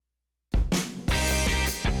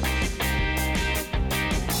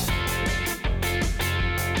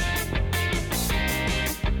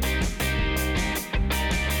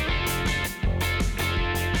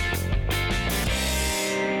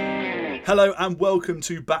Hello and welcome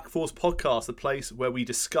to Backforce Podcast, the place where we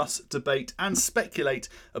discuss, debate and speculate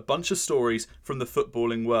a bunch of stories from the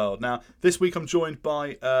footballing world. Now, this week I'm joined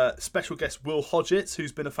by special guest Will Hodgetts,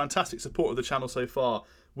 who's been a fantastic supporter of the channel so far.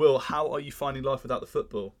 Will, how are you finding life without the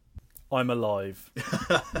football? I'm alive.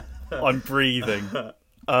 I'm breathing.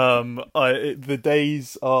 The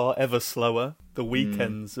days are ever slower. The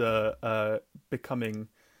weekends are becoming...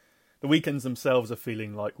 The weekends themselves are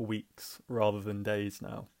feeling like weeks rather than days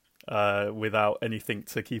now. Without anything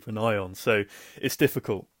to keep an eye on. So it's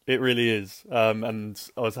difficult. It really is. And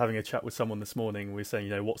I was having a chat with someone this morning. We were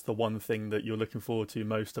saying, what's the one thing that you're looking forward to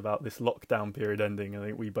most about this lockdown period ending? I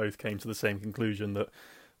think we both came to the same conclusion that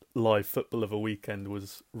live football of a weekend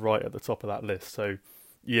was right at the top of that list. So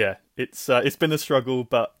yeah, it's been a struggle,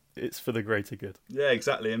 but it's for the greater good. Yeah,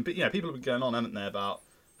 exactly. And people have been going on, haven't they, about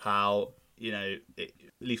how, at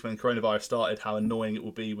least when coronavirus started, how annoying it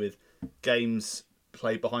will be with games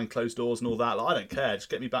played behind closed doors and all that. Like, I don't care. Just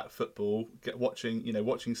get me back to football.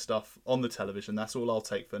 Watching stuff on the television. That's all I'll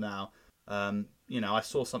take for now. I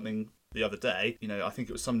saw something the other day. I think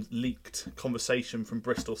it was some leaked conversation from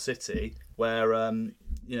Bristol City where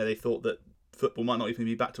they thought that football might not even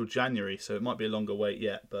be back till January, so it might be a longer wait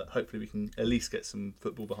yet. But hopefully we can at least get some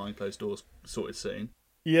football behind closed doors sorted soon.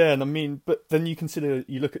 Yeah, and but then you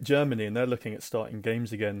look at Germany and they're looking at starting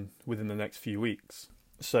games again within the next few weeks.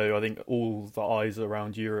 So I think all the eyes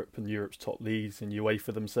around Europe and Europe's top leagues and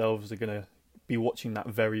UEFA themselves are going to be watching that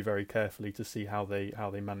very, very carefully to see how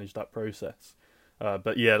they manage that process.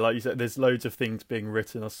 But yeah, like you said, there's loads of things being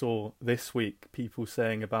written. I saw this week people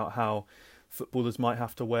saying about how footballers might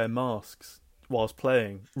have to wear masks whilst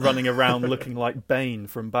playing, running around looking like Bane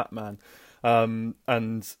from Batman.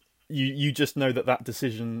 And you just know that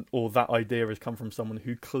decision or that idea has come from someone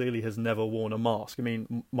who clearly has never worn a mask. I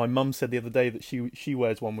mean, my mum said the other day that she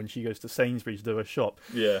wears one when she goes to Sainsbury's to do her shop.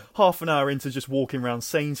 Yeah. Half an hour into just walking around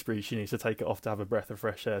Sainsbury's, she needs to take it off to have a breath of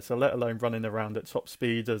fresh air. So let alone running around at top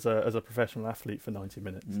speed as a professional athlete for 90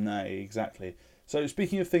 minutes. No, exactly. So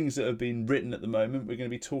speaking of things that have been written at the moment, we're going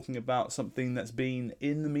to be talking about something that's been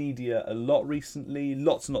in the media a lot recently,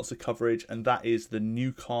 lots and lots of coverage, and that is the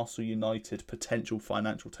Newcastle United potential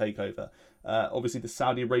financial takeover. Obviously, the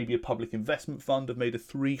Saudi Arabia Public Investment Fund have made a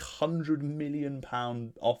 £300 million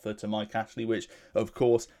offer to Mike Ashley, which, of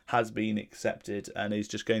course, has been accepted and is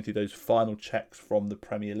just going through those final checks from the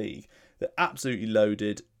Premier League. They're absolutely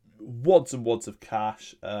loaded. Wads and wads of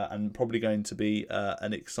cash, and probably going to be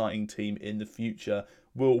an exciting team in the future.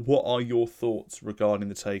 Will, what are your thoughts regarding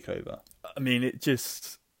the takeover? I mean,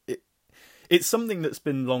 it's something that's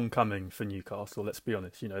been long coming for Newcastle, let's be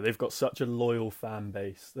honest. They've got such a loyal fan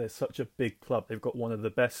base. They're such a big club. They've got one of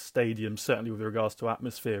the best stadiums, certainly with regards to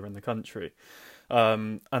atmosphere in the country.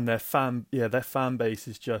 And their fan base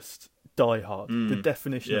is just diehard. The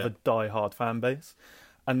definition of a diehard fan base.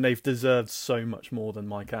 And they've deserved so much more than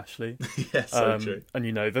Mike Ashley. Yeah, so true. And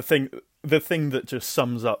the thing that just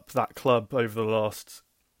sums up that club over the last,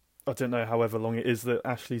 I don't know, however long it is that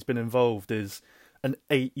Ashley's been involved, is an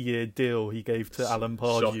 8-year deal he gave to Alan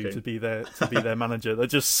Pardew to be their manager.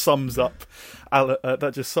 That just sums up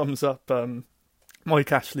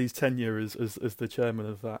Mike Ashley's tenure as the chairman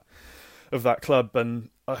of that club.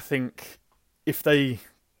 And I think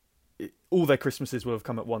all their Christmases will have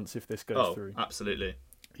come at once if this goes through. Absolutely.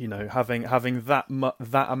 Having that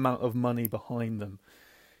amount of money behind them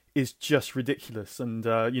is just ridiculous. And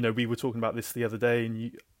we were talking about this the other day,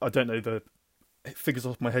 and I don't know the figures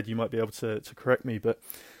off my head. You might be able to correct me, but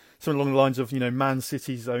something along the lines of Man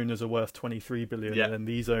City's owners are worth 23 billion, and then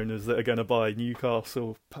these owners that are going to buy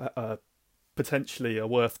Newcastle potentially are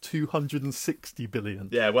worth 260 billion.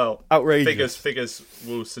 Yeah, well, outrageous. Figures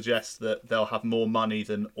will suggest that they'll have more money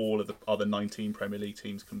than all of the other 19 Premier League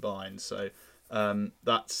teams combined. So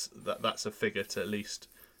that's a figure to at least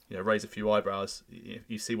raise a few eyebrows.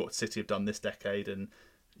 You see what City have done this decade, and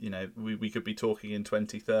we could be talking in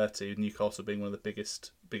 2030 Newcastle being one of the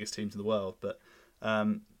biggest teams in the world. But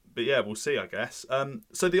yeah, we'll see, I guess.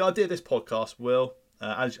 So the idea of this podcast, Will,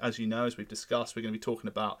 as you know, as we've discussed, we're going to be talking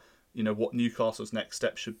about what Newcastle's next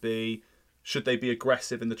step should be. Should they be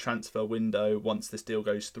aggressive in the transfer window once this deal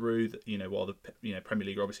goes through? While the Premier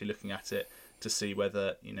League are obviously looking at it to see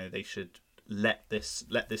whether they should let this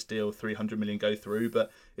deal 300 million go through.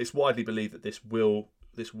 But it's widely believed that this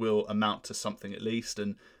will amount to something at least,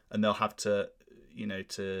 and they'll have to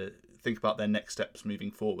to think about their next steps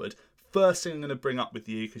moving forward. First thing I'm going to bring up with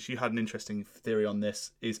you, because you had an interesting theory on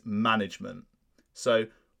this, is management. So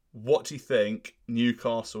what do you think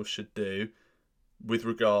Newcastle should do with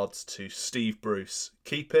regards to Steve Bruce?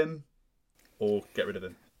 Keep him or get rid of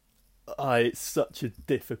him? It's such a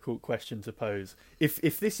difficult question to pose.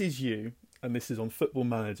 If this is you, and this is on Football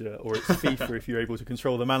Manager, or it's FIFA, if you're able to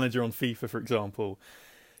control the manager on FIFA, for example,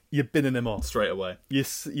 you're binning him off straight away.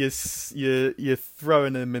 You're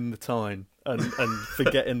throwing him in the Tyne and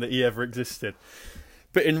forgetting that he ever existed.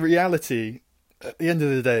 But in reality, at the end of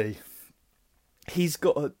the day, he's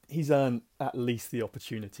earned at least the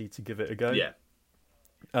opportunity to give it a go. Yeah.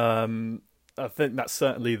 I think that's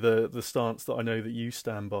certainly the stance that I know that you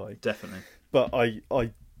stand by. Definitely. But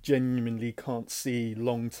I genuinely can't see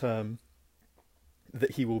long term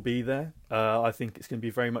that he will be there. I think it's going to be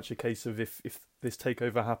very much a case of if this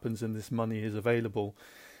takeover happens and this money is available,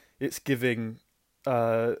 it's giving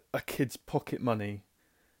a kid's pocket money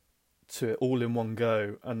to it all in one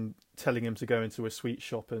go and telling him to go into a sweet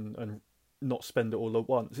shop and not spend it all at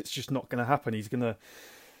once. It's just not going to happen. He's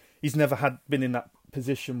never been in that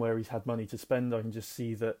position where he's had money to spend. I can just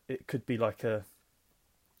see that it could be like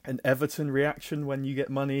an Everton reaction when you get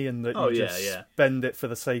money and that you spend it for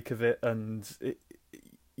the sake of it, and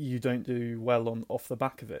you don't do well off the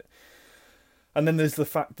back of it. And then there's the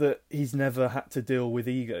fact that he's never had to deal with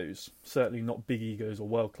egos, certainly not big egos or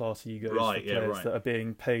world-class egos for players that are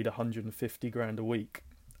being paid 150 grand a week.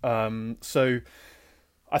 So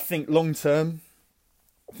I think long term,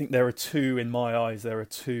 I think in my eyes, there are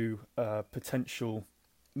two potential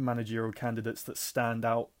managerial candidates that stand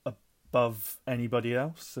out above anybody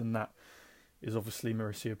else, and that is obviously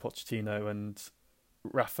Mauricio Pochettino and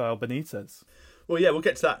Rafael Benitez. Well, yeah, we'll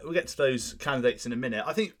get to that. We'll get to those candidates in a minute.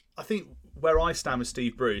 I think where I stand with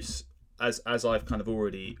Steve Bruce, as I've kind of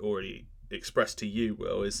already expressed to you,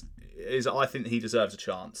 Will, is I think he deserves a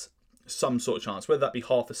chance, some sort of chance, whether that be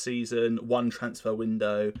half a season, one transfer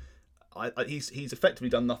window. He's effectively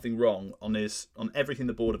done nothing wrong on everything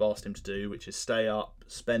the board have asked him to do, which is stay up,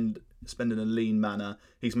 spend in a lean manner.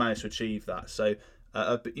 He's managed to achieve that. So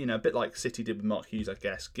a bit like City did with Mark Hughes, I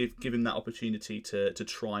guess. Give him that opportunity to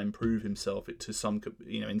try and prove himself to some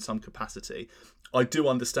in some capacity. I do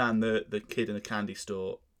understand the kid in a candy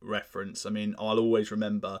store reference. I mean, I'll always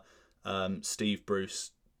remember Steve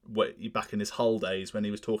Bruce back in his Hull days when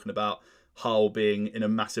he was talking about Hull being in a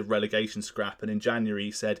massive relegation scrap, and in January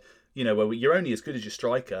he said, well, you're only as good as your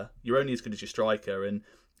striker. And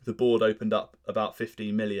the board opened up about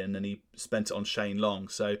 15 million, and he spent it on Shane Long.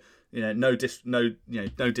 So no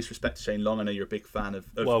disrespect to Shane Long. I know you're a big fan of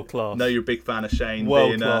world class. No, you're a big fan of Shane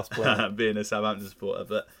being a Southampton supporter.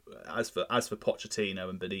 But as for Pochettino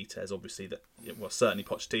and Benitez, obviously certainly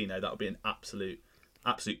Pochettino, that would be an absolute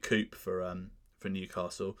coup for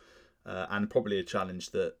Newcastle, and probably a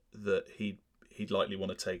challenge that he'd likely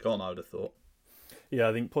want to take on, I would have thought. Yeah,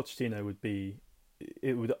 I think Pochettino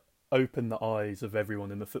would open the eyes of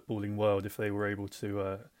everyone in the footballing world if they were able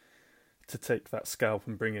to take that scalp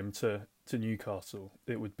and bring him to Newcastle.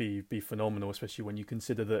 It would be phenomenal, especially when you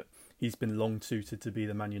consider that he's been long tutored to be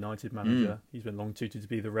the Man United manager. He's been long tutored to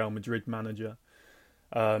be the Real Madrid manager.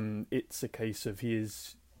 It's a case of he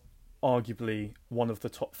is arguably one of the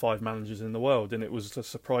top 5 managers in the world, and it was a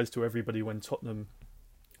surprise to everybody when Tottenham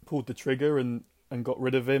pulled the trigger and got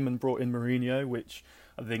rid of him and brought in Mourinho, which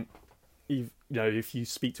I think, if you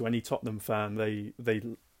speak to any Tottenham fan, they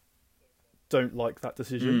don't like that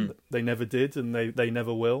decision. They never did, and they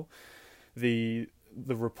never will. The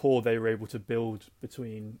rapport they were able to build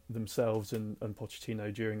between themselves and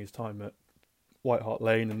Pochettino during his time at White Hart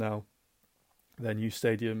Lane and now their new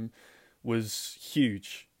stadium was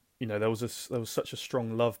huge. There was such a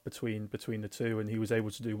strong love between the two, and he was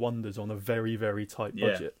able to do wonders on a very, very tight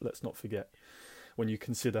budget. Yeah. Let's not forget, when you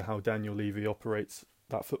consider how Daniel Levy operates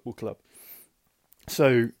that football club.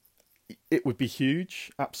 So it would be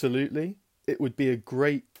huge, absolutely. It would be a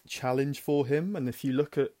great challenge for him. And if you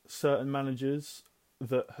look at certain managers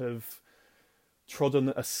that have trodden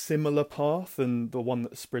a similar path, and the one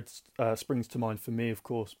that springs to mind for me, of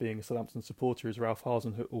course, being a Southampton supporter, is Ralph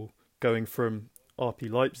Hasenhüttl, going from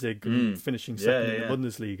RB Leipzig and finishing second in the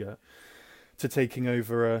Bundesliga to taking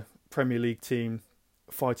over a Premier League team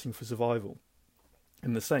fighting for survival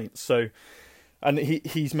in the Saints. So, and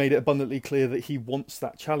he's made it abundantly clear that he wants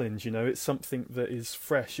that challenge. It's something that is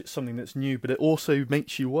fresh, it's something that's new, but it also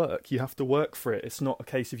makes you work. You have to work for it. It's not a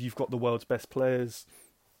case of you've got the world's best players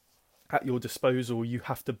at your disposal. You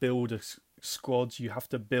have to build a squad. You have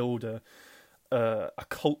to build a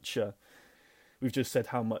culture. We've just said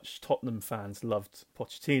how much Tottenham fans loved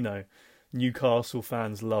Pochettino. Newcastle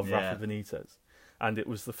fans love Rafa Benitez. And it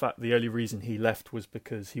was the only reason he left was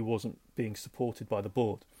because he wasn't being supported by the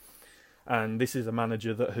board. And this is a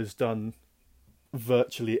manager that has done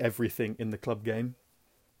virtually everything in the club game.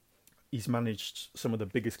 He's managed some of the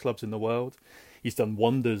biggest clubs in the world. He's done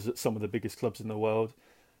wonders at some of the biggest clubs in the world.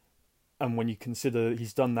 And when you consider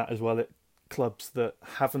he's done that as well at clubs that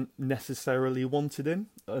haven't necessarily wanted him,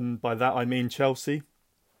 and by that I mean Chelsea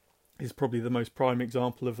is probably the most prime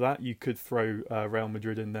example of that. You could throw Real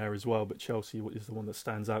Madrid in there as well, but Chelsea is the one that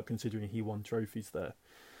stands out considering he won trophies there.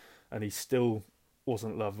 And he still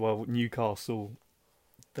wasn't loved. Well, Newcastle,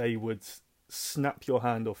 they would snap your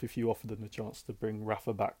hand off if you offered them the chance to bring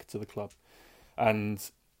Rafa back to the club. And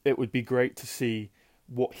it would be great to see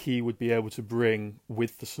what he would be able to bring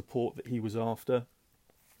with the support that he was after.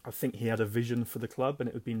 I think he had a vision for the club, and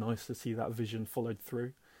it would be nice to see that vision followed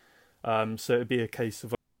through. So it would be a case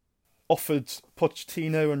of offered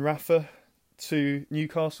Pochettino and Rafa to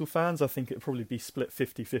Newcastle fans. I think it would probably be split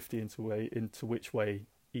 50-50 into which way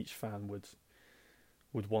each fan would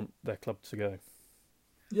want their club to go.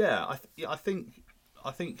 Yeah, I think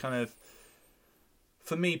kind of,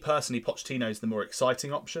 for me personally, Pochettino is the more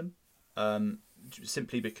exciting option,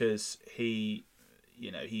 simply because he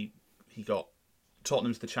got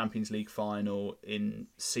Tottenham to the Champions League final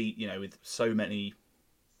with so many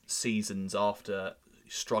seasons after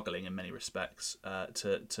struggling in many respects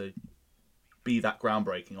to be that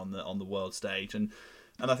groundbreaking on the world stage, and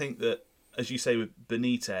I think that, as you say with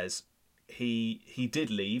Benitez, he did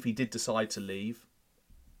leave, he did decide to leave.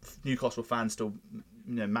 Newcastle fans still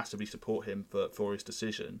massively support him for his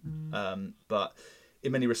decision, but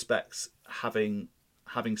in many respects, having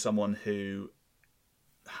someone who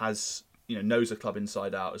has knows the club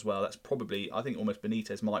inside out as well, that's probably, I think, almost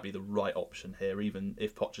Benitez might be the right option here, even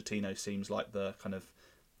if Pochettino seems like the kind of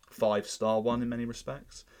 5-star one in many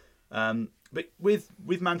respects. But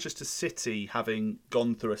with Manchester City having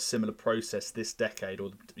gone through a similar process this decade,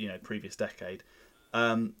 or previous decade,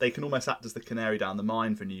 they can almost act as the canary down the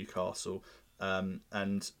mine for Newcastle,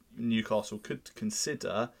 and Newcastle could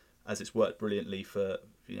consider, as it's worked brilliantly for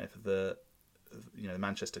the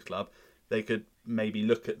Manchester club, they could maybe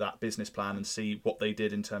look at that business plan and see what they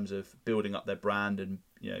did in terms of building up their brand and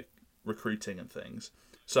recruiting and things.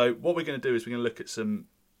 So what we're going to do is we're going to look at some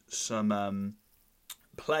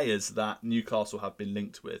players that Newcastle have been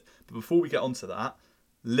linked with. But before we get onto that,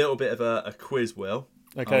 little bit of a quiz, Will.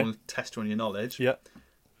 Okay. I want to test you on your knowledge. Yeah.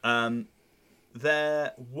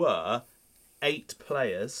 There were 8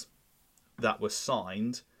 players that were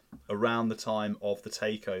signed around the time of the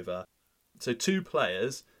takeover. So 2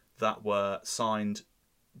 players that were signed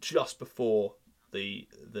just before the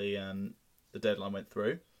deadline went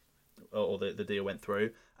through, or the deal went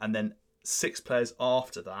through, and then 6 players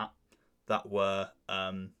after that were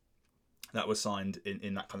signed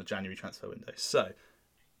in that kind of January transfer window. So,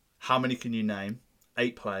 how many can you name?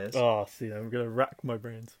 8 players. Oh, see, I'm going to rack my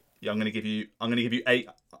brains. Yeah, I'm going to give you 8.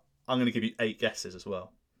 I'm going to give you 8 guesses as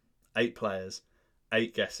well. 8 players,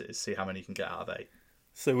 8 guesses. See how many you can get out of 8.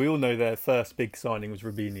 So we all know their first big signing was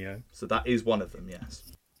Robinho. So that is one of them,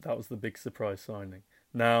 yes. That was the big surprise signing.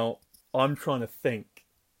 Now, I'm trying to think,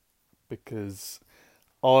 because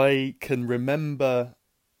I can remember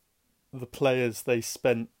the players they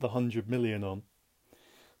spent the 100 million on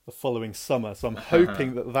the following summer. So I'm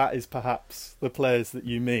hoping that is perhaps the players that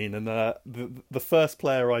you mean. And the first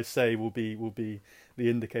player I say will be the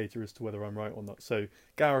indicator as to whether I'm right or not. So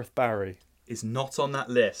Gareth Barry is not on that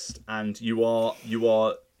list, and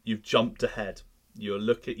you've jumped ahead. You're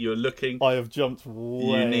looking. I have jumped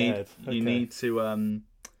way ahead. Okay. You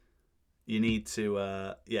need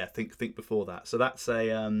to think before that. So that's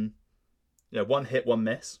a one hit, one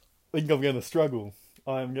miss. I think I'm going to struggle.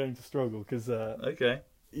 I am going to struggle because okay.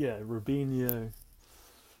 Yeah, Robinho.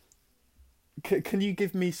 Can you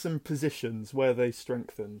give me some positions where they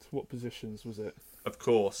strengthened? What positions was it? Of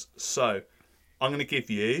course. So I'm going to give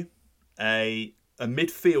you a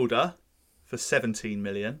midfielder for 17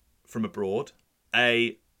 million from abroad,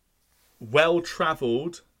 a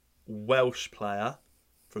well-travelled Welsh player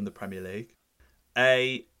from the Premier League,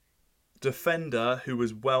 a defender who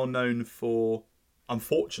was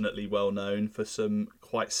unfortunately well known for some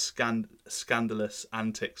quite scandalous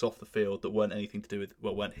antics off the field that weren't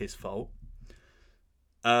his fault,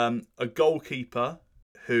 a goalkeeper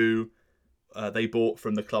who they bought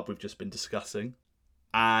from the club we've just been discussing,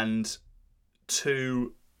 and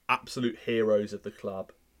 2 absolute heroes of the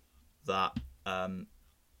club that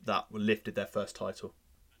lifted their first title.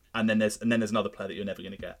 And then there's another player that you're never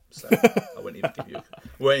going to get. So I won't even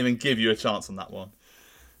give you a chance on that one.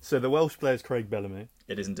 So the Welsh player is Craig Bellamy.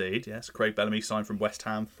 It is indeed, yes. Craig Bellamy signed from West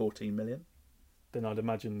Ham, 14 million. Then I'd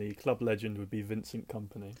imagine the club legend would be Vincent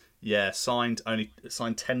Kompany. Yeah, signed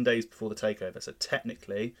 10 days before the takeover. So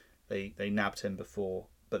technically they nabbed him before,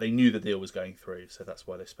 but they knew the deal was going through, so that's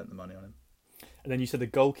why they spent the money on him. And then you said the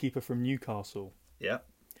goalkeeper from Newcastle. Yeah.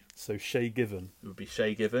 So Shay Given. It would be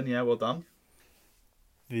Shay Given, yeah, well done.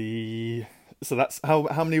 So that's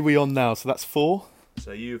how many are we on now? So that's 4.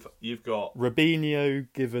 So you've got Robinho,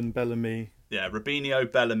 Given, Bellamy. Yeah,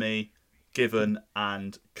 Robinho, Bellamy, Given,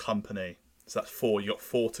 and Company. So that's 4. You got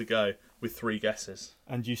 4 to go with 3 guesses.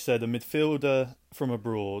 And you said a midfielder from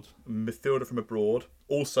abroad. Midfielder from abroad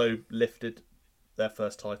also lifted their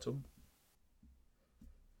first title.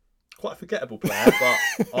 Quite a forgettable player,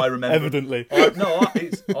 but I remember. Evidently, I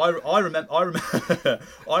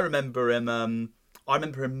remember him. I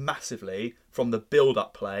remember him massively from the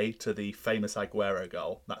build-up play to the famous Aguero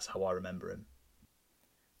goal. That's how I remember him.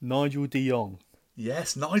 Nigel de Jong.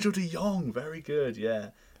 Yes, Nigel de Jong. Very good, yeah.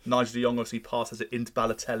 Nigel de Jong obviously passes it into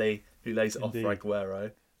Balotelli, who lays it Indeed. off for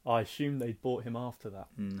Aguero. I assume they bought him after that.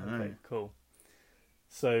 No. Okay, cool.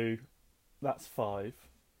 So that's 5.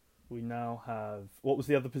 We now have... What was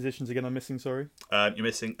the other positions again I'm missing, sorry? You're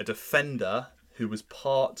missing a defender who was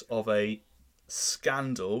part of a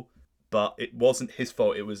scandal, but it wasn't his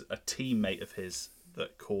fault. It was a teammate of his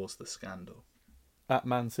that caused the scandal. At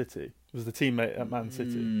Man City? Was the teammate at Man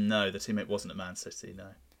City? No, the teammate wasn't at Man City, no.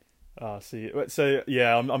 Ah, see. So,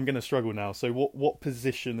 yeah, I'm going to struggle now. So what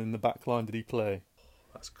position in the back line did he play?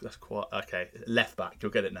 That's quite... Okay, left back.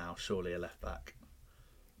 You'll get it now, surely, a left back.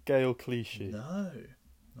 Gael Clichy. No,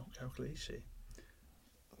 not Gael Clichy.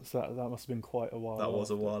 So that must have been quite a while That was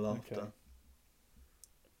a after. while after. Okay.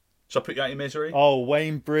 Shall I put you out of your misery? Oh,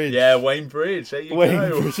 Wayne Bridge. Yeah, Wayne Bridge. There you Wayne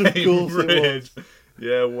go. Bridge, of course it was.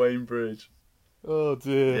 Yeah, Wayne Bridge. Oh,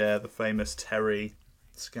 dear. Yeah, the famous Terry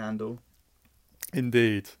scandal.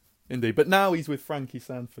 Indeed. But now he's with Frankie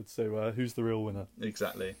Sanford, so who's the real winner?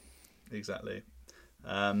 Exactly.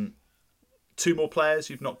 2 more players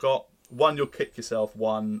you've not got. 1 you'll kick yourself.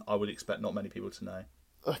 1 I would expect not many people to know.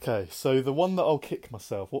 Okay, so the one that I'll kick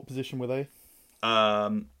myself, what position were they?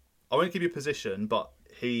 I won't give you a position, but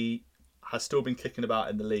he has still been kicking about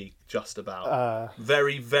in the league, just about.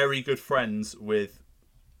 Very, very good friends with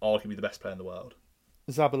arguably the best player in the world.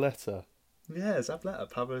 Zabaleta. Yeah,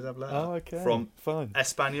 Pablo Zabaleta. Oh, okay. From Fine.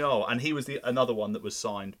 Espanyol. And he was another one that was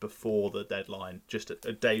signed before the deadline, just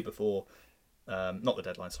a day before, not the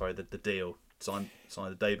deadline, sorry, the deal. Signed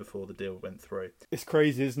the day before the deal went through. It's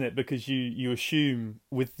crazy, isn't it? Because you assume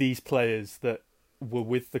with these players that were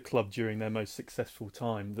with the club during their most successful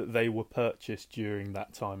time that they were purchased during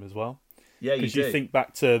that time as well. Yeah, because you think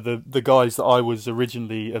back to the guys that I was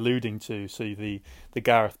originally alluding to, so the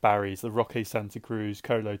Gareth Barrys, the Roque Santa Cruz,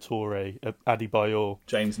 Kolo Touré, Adebayor,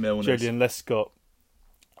 James Milner, Julian Lescott,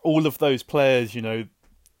 all of those players,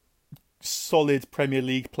 solid Premier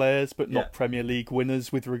League players, but not Premier League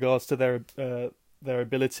winners with regards to their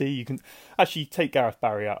ability. You can actually take Gareth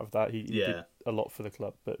Barry out of that. He did a lot for the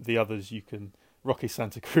club, but the others you can, Roque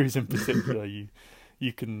Santa Cruz in particular,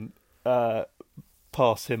 you can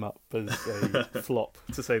pass him up as a flop,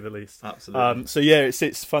 to say the least. Absolutely. So yeah,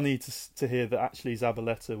 it's funny to hear that actually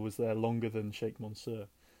Zabaleta was there longer than Sheikh Mansour,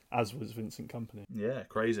 as was Vincent Kompany. Yeah,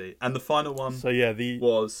 crazy. And the final one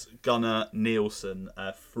was Gunnar Nielsen,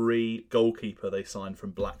 a free goalkeeper they signed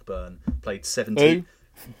from Blackburn. Played 17.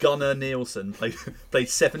 Gunnar Nielsen played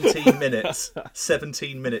 17 minutes.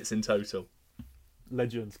 17 minutes in total.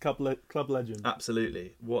 Legends, club legend.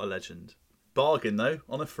 Absolutely. What a legend. Bargain, though,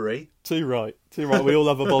 on a free. Too right. We all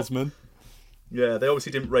love a Bosman. Yeah, they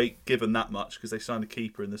obviously didn't rate Given that much because they signed a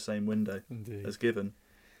keeper in the same window as Given.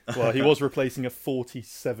 Well, he was replacing a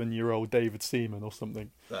 47-year-old David Seaman or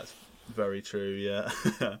something. That's very true, yeah.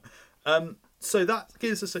 So that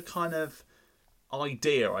gives us a kind of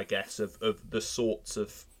idea, I guess, of the sorts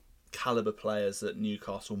of calibre players that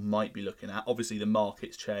Newcastle might be looking at. Obviously, the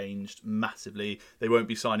market's changed massively. They won't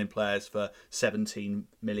be signing players for 17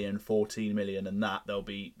 million, 14 million, and that. They'll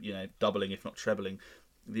be, doubling, if not trebling,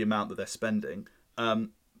 the amount that they're spending.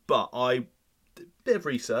 But I did a bit of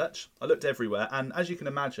research. I looked everywhere, and as you can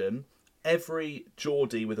imagine, every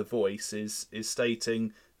Geordie with a voice is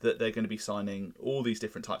stating that they're going to be signing all these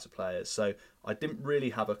different types of players. So I didn't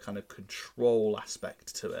really have a kind of control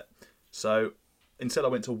aspect to it. So instead I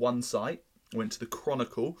went to one site, I went to the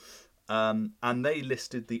Chronicle, and they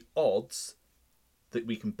listed the odds that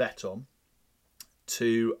we can bet on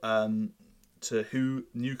to who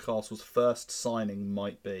Newcastle's first signing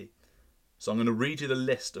might be. So I'm going to read you the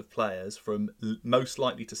list of players from most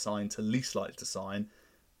likely to sign to least likely to sign.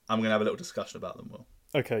 I'm going to have a little discussion about them, Will.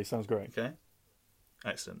 Okay, sounds great. Okay,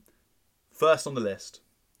 excellent. First on the list,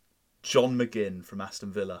 John McGinn from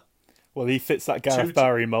Aston Villa. Well, he fits that Gareth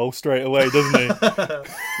Barry mould straight away, doesn't he?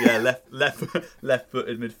 Yeah,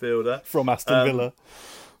 left-footed midfielder from Aston Villa.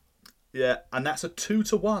 Yeah, and that's a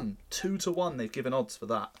 2-1. 2-1. They've given odds for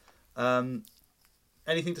that.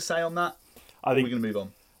 Anything to say on that? We're going to move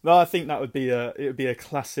on. No, I think that would be a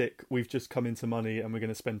classic. We've just come into money and we're going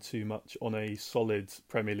to spend too much on a solid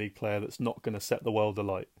Premier League player that's not going to set the world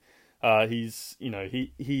alight. He's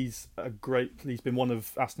been one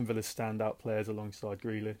of Aston Villa's standout players alongside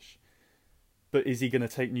Grealish. But is he going to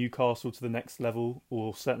take Newcastle to the next level,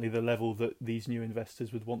 or certainly the level that these new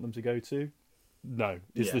investors would want them to go to? No,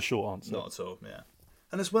 is the short answer. Not at all, yeah.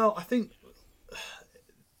 And as well, I think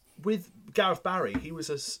with Gareth Barry, he was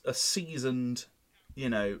a seasoned,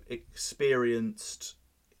 experienced,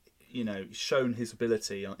 shown his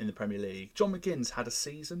ability in the Premier League. John McGinn's had a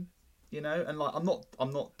season, and I'm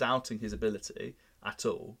not doubting his ability at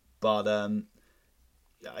all, but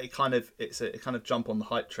it's a kind of jump on the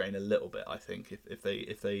hype train a little bit. I think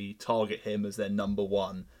if they target him as their number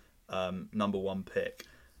one pick,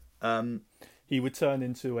 he would turn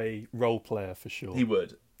into a role player for sure. He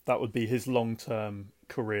would. That would be his long-term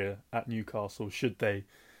career at Newcastle. Should they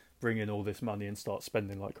bring in all this money and start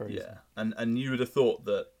spending like crazy? Yeah, and you would have thought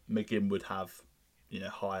that McGinn would have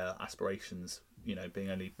higher aspirations. Being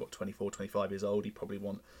only 24, 25 years old, he'd probably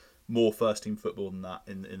want more first team football than that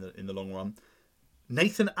in the long run.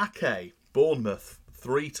 Nathan Ake, Bournemouth,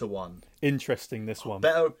 3-1. Interesting, this one.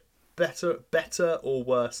 Better or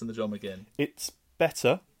worse than the John McGinn? It's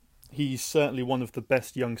better. He's certainly one of the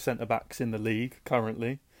best young centre-backs in the league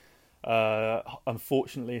currently.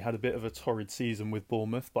 Unfortunately, had a bit of a torrid season with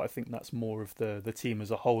Bournemouth, but I think that's more of the team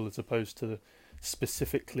as a whole as opposed to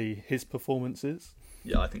specifically his performances.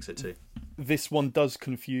 Yeah, I think so too. This one does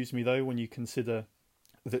confuse me, though, when you consider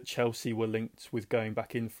that Chelsea were linked with going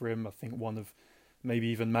back in for him. I think one of maybe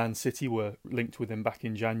even Man City were linked with him back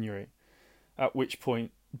in January, at which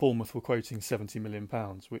point Bournemouth were quoting £70 million,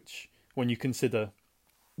 which, when you consider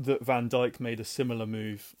that Van Dijk made a similar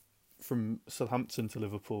move from Southampton to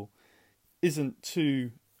Liverpool, isn't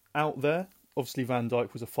too out there. Obviously, Van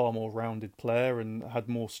Dijk was a far more rounded player and had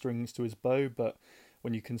more strings to his bow, but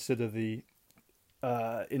when you consider the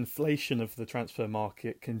inflation of the transfer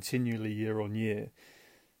market continually year on year,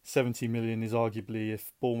 70 million is arguably,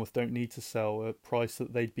 if Bournemouth don't need to sell, a price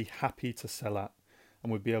that they'd be happy to sell at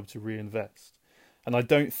and would be able to reinvest. And I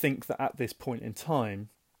don't think that at this point in time,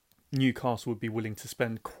 Newcastle would be willing to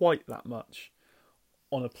spend quite that much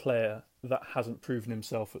on a player that hasn't proven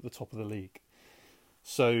himself at the top of the league.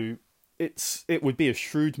 So it would be a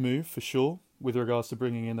shrewd move for sure with regards to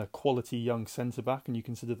bringing in a quality young centre-back, and you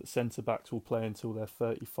consider that centre-backs will play until they're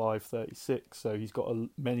 35, 36, so he's got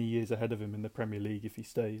many years ahead of him in the Premier League if he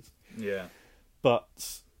stays. Yeah.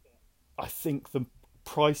 But I think the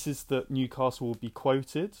prices that Newcastle will be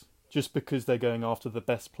quoted, just because they're going after the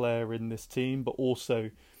best player in this team, but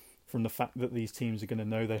also from the fact that these teams are going to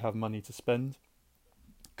know they have money to spend,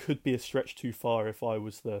 could be a stretch too far if I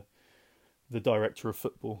was the director of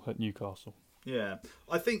football at Newcastle. Yeah,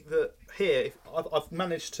 I think that here I've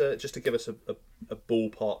managed to just to give us a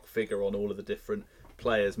ballpark figure on all of the different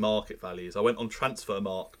players' market values. I went on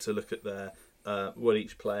Transfermarkt to look at their what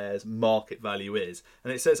each player's market value is,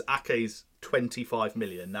 and it says Ake's 25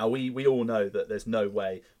 million. Now we all know that there's no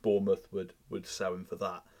way Bournemouth would sell him for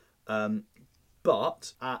that.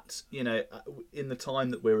 But at in the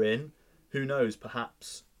time that we're in, who knows?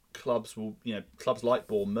 Perhaps clubs like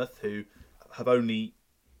Bournemouth, who have only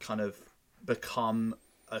kind of become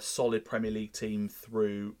a solid Premier League team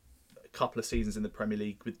through a couple of seasons in the Premier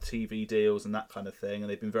League with TV deals and that kind of thing, and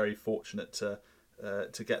they've been very fortunate to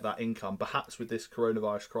get that income. Perhaps with this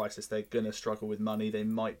coronavirus crisis, they're going to struggle with money. They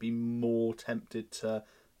might be more tempted to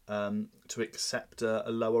accept a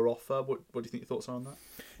lower offer. What do you think your thoughts are on that?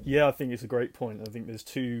 Yeah, I think it's a great point. I think there's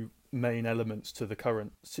two main elements to the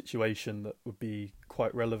current situation that would be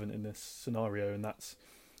quite relevant in this scenario, and that's,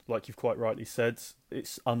 like you've quite rightly said,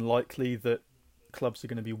 it's unlikely that clubs are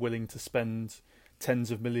going to be willing to spend tens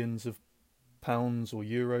of millions of pounds or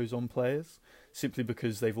euros on players, simply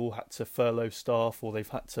because they've all had to furlough staff or they've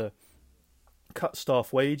had to cut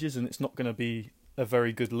staff wages, and it's not going to be a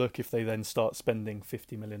very good look if they then start spending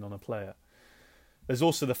 50 million on a player. There's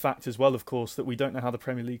also the fact as well, of course, that we don't know how the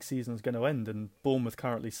Premier League season is going to end, and Bournemouth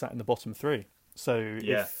currently sat in the bottom three. So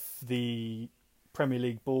if the Premier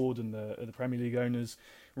League board and the Premier League owners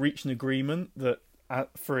reach an agreement that,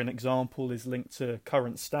 for an example, is linked to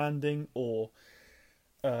current standing or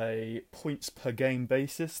a points per game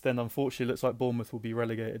basis, then unfortunately it looks like Bournemouth will be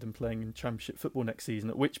relegated and playing in Championship football next season,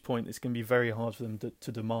 at which point it's going to be very hard for them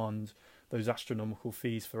to demand those astronomical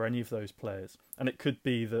fees for any of those players. And it could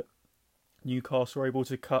be that Newcastle are able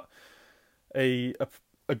to cut a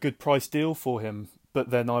good price deal for him, but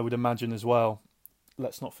then I would imagine as well,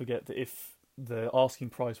 let's not forget that if the asking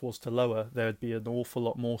price was to lower, there would be an awful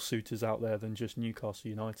lot more suitors out there than just Newcastle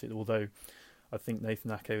United, although I think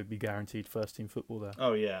Nathan Ake would be guaranteed first team football there.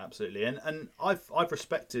 Oh yeah, absolutely. And I've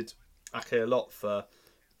respected Ake a lot for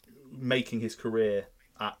making his career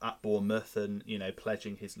at Bournemouth and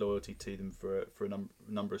pledging his loyalty to them for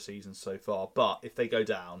a number of seasons so far. But if they go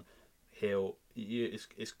down,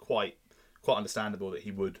 it's quite understandable that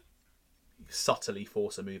he would subtly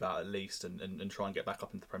force a move out at least and try and get back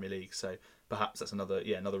up into the Premier League. So perhaps that's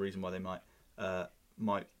another reason why they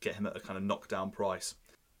might get him at a kind of knockdown price.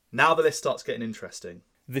 Now the list starts getting interesting.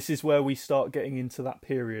 This is where we start getting into that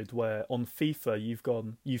period where on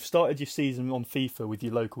FIFA you've started your season on FIFA with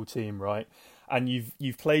your local team, right? And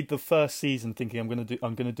you've played the first season thinking I'm going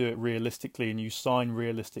to do it realistically, and you sign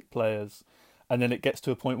realistic players, and then it gets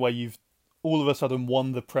to a point where you've all of a sudden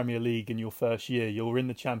won the Premier League in your first year. You're in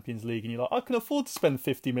the Champions League, and you're like, I can afford to spend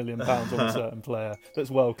 £50 million on a certain player that's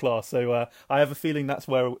world class. So I have a feeling that's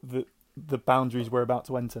where the boundaries we're about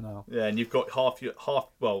to enter now. Yeah, and you've got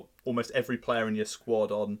almost every player in your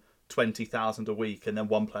squad on 20,000 a week, and then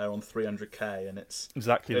one player on 300k, and it's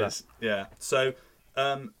exactly that. Yeah. So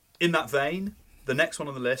in that vein, the next one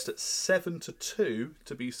on the list at 7-2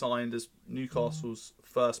 to be signed as Newcastle's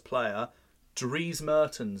first player, Dries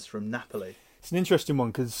Mertens from Napoli. It's an interesting one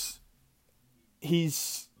because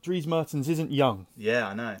Dries Mertens isn't young. Yeah,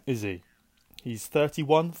 I know. Is he? He's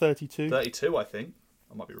 31, 32? 32, I think.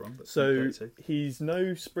 I might be wrong, but so 32. He's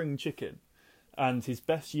no spring chicken, and his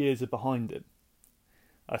best years are behind him.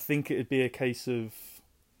 I think it'd be a case of,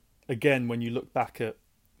 again, when you look back at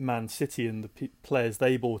Man City and the players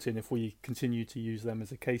they brought in, if we continue to use them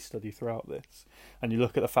as a case study throughout this, and you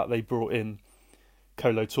look at the fact they brought in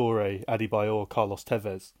Kolo Touré, Adebayor, Carlos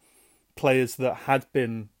Tevez, players that had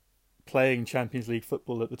been playing Champions League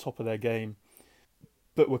football at the top of their game,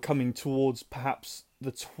 but were coming towards perhaps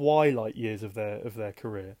the twilight years of their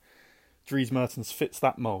career. Dries Mertens fits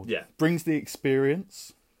that mould. Yeah. Brings the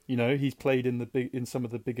experience. He's played in some of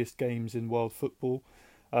the biggest games in world football.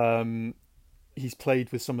 He's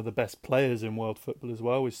played with some of the best players in world football as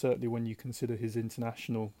well, certainly when you consider his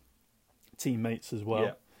international teammates as well.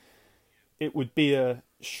 Yeah. It would be a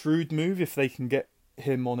shrewd move if they can get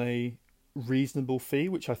him on a reasonable fee,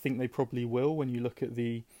 which I think they probably will when you look at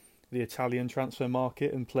the Italian transfer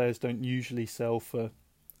market, and players don't usually sell for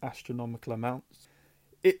astronomical amounts.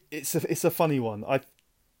 It's a funny one.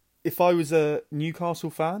 If I was a Newcastle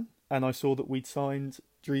fan and I saw that we'd signed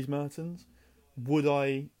Dries Mertens, would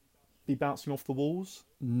I be bouncing off the walls?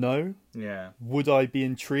 No. Yeah. Would I be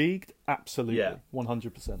intrigued? Absolutely. Yeah.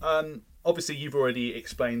 100%. Obviously, you've already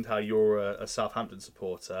explained how you're a Southampton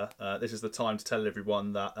supporter. This is the time to tell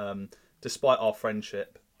everyone that despite our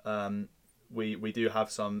friendship, we do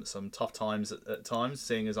have some tough times at times,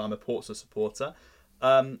 seeing as I'm a Portsmouth supporter.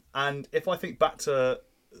 And if I think back to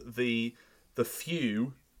the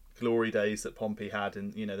few glory days that Pompey had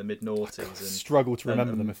in the mid-noughties, and struggle to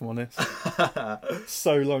remember them, if I'm honest.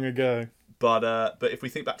 So long ago. But if we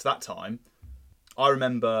think back to that time, I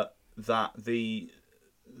remember that the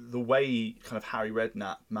way kind of Harry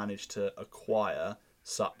Redknapp managed to acquire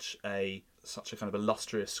such a kind of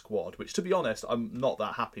illustrious squad, which, to be honest, I'm not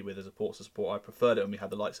that happy with as a Portsmouth supporter. I preferred it when we had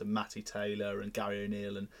the likes of Matty Taylor and Gary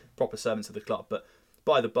O'Neill and proper servants of the club. But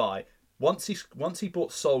by the by, once he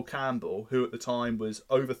bought Sol Campbell, who at the time was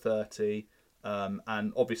over 30,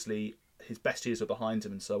 and obviously his best years were behind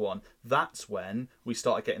him and so on, that's when we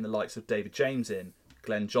started getting the likes of David James in,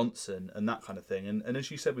 Glenn Johnson and that kind of thing. And as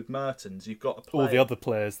you said with Mertens, you've got all the other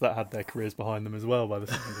players that had their careers behind them as well by the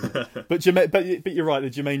sound of it. But you're right, the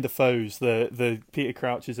Jermaine Defoes, the Peter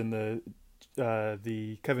Crouches and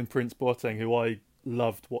the Kevin Prince Boateng, who I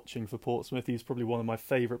loved watching for Portsmouth. He's probably one of my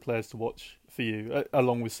favourite players to watch for you,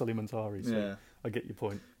 along with Sully Montari. So yeah. I get your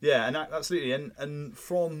point. Yeah, and absolutely. And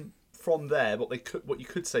from there, what you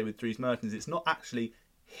could say with Dries Mertens, it's not actually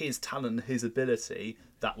his talent and his ability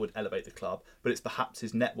that would elevate the club, but it's perhaps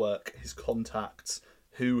his network, his contacts,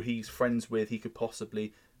 who he's friends with. You could get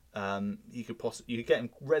him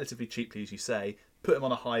relatively cheaply, as you say, put him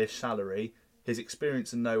on a higher salary. His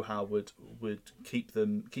experience and know-how would keep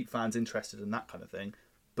fans interested in that kind of thing,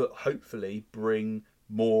 but hopefully bring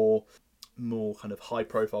more kind of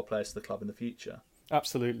high-profile players to the club in the future.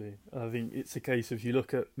 Absolutely. I think it's a case of, you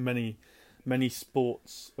look at many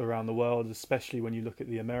sports around the world, especially when you look at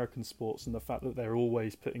the American sports, and the fact that they're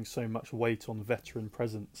always putting so much weight on veteran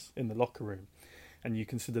presence in the locker room. And you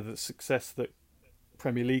consider the success that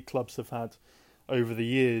Premier League clubs have had over the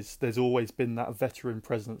years, there's always been that veteran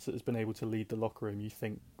presence that has been able to lead the locker room. You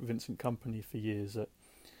think Vincent Kompany for years at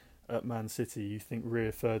Man City, you think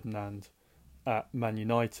Rio Ferdinand at Man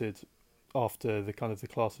United after the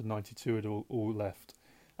class of 92 had all left.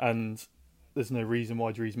 And there's no reason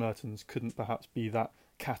why Dries Mertens couldn't perhaps be that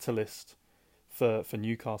catalyst for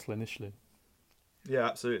Newcastle initially. Yeah,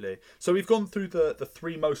 absolutely. So we've gone through the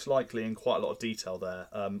three most likely in quite a lot of detail there.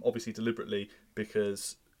 Obviously deliberately,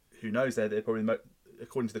 because who knows, they're probably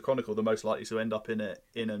according to the Chronicle the most likely to end up in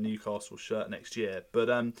a Newcastle shirt next year. But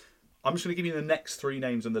I'm just going to give you the next three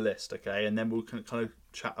names on the list, okay, and then we'll kind of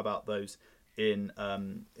chat about those in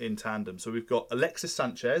tandem. So we've got Alexis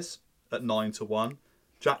Sanchez at 9-1,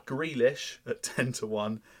 Jack Grealish at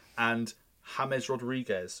 10-1, and James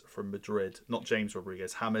Rodriguez from Madrid. Not James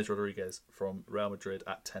Rodriguez, James Rodriguez from Real Madrid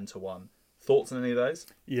at 10-1. Thoughts on any of those?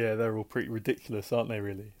 Yeah, they're all pretty ridiculous, aren't they,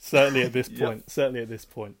 really? Certainly at this point. Yep. Certainly at this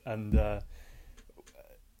point. And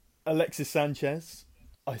Alexis Sanchez,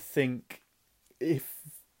 I think if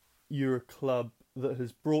you're a club that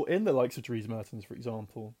has brought in the likes of Dries Mertens, for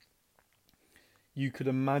example, you could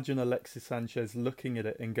imagine Alexis Sanchez looking at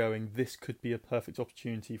it and going, this could be a perfect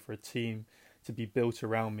opportunity for a team to be built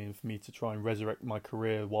around me and for me to try and resurrect my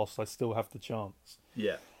career whilst I still have the chance.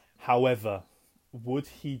 Yeah. However, would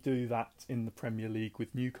he do that in the Premier League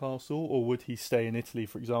with Newcastle, or would he stay in Italy,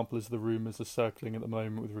 for example, as the rumours are circling at the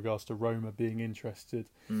moment with regards to Roma being interested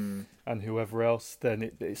and whoever else? Then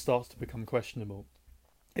it starts to become questionable.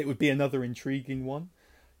 It would be another intriguing one.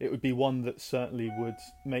 It would be one that certainly would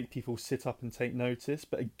make people sit up and take notice.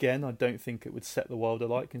 But again, I don't think it would set the world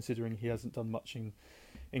alight, considering he hasn't done much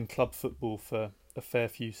in club football for a fair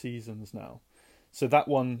few seasons now. So that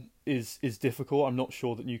one is difficult. I'm not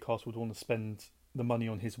sure that Newcastle would want to spend the money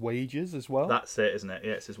on his wages as well. That's it, isn't it?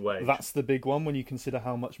 Yeah, it's his wage. That's the big one when you consider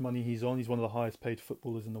how much money he's on. He's one of the highest paid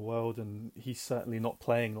footballers in the world, and he's certainly not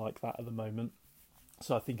playing like that at the moment.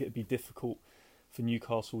 So I think it'd be difficult for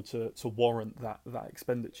Newcastle to warrant that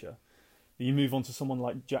expenditure. You move on to someone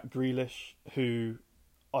like Jack Grealish, who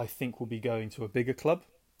I think will be going to a bigger club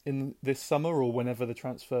in this summer or whenever the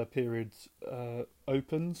transfer period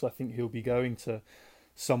opens. I think he'll be going to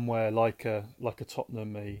somewhere like a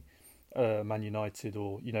Tottenham, a Man United,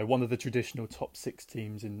 or one of the traditional top 6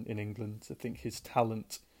 teams in England. I think his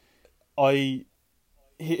talent's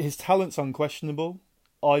unquestionable.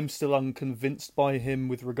 I'm still unconvinced by him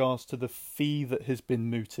with regards to the fee that has been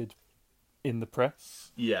mooted in the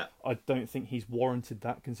press. Yeah. I don't think he's warranted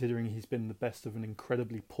that, considering he's been the best of an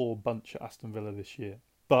incredibly poor bunch at Aston Villa this year.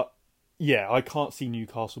 But yeah, I can't see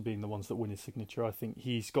Newcastle being the ones that win his signature. I think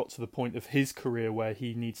he's got to the point of his career where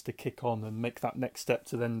he needs to kick on and make that next step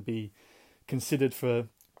to then be considered for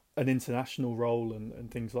an international role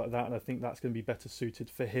and things like that. And I think that's going to be better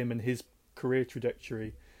suited for him and his career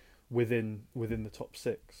trajectory within the top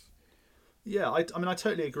 6. Yeah, I mean, I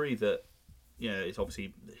totally agree that it's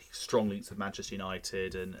obviously strong links with Manchester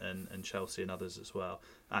United and Chelsea and others as well,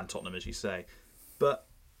 and Tottenham, as you say. But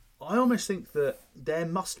I almost think that there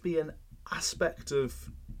must be an aspect of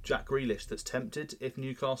Jack Grealish that's tempted if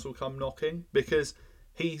Newcastle come knocking, because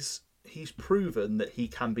he's proven that he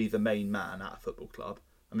can be the main man at a football club.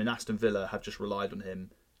 I mean, Aston Villa have just relied on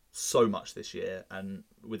him so much this year, and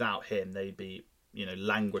without him, they'd be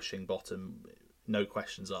languishing bottom, no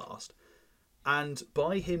questions asked. And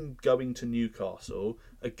by him going to Newcastle,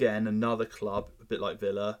 again, another club, a bit like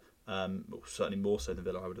Villa, certainly more so than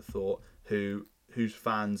Villa, I would have thought, whose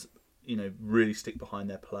fans, really stick behind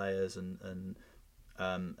their players and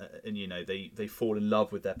they fall in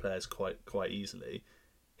love with their players quite easily.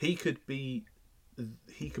 He could be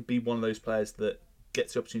one of those players that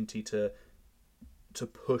gets the opportunity to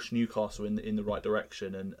push Newcastle in the right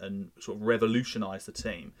direction and sort of revolutionise the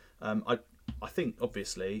team. I think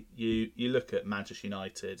obviously you look at Manchester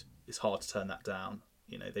United, it's hard to turn that down.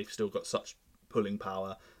 They've still got such pulling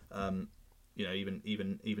power, even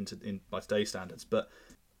by today's standards. But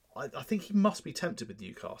I think he must be tempted with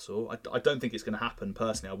Newcastle. I don't think it's going to happen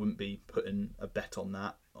personally. I wouldn't be putting a bet on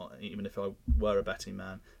that, even if I were a betting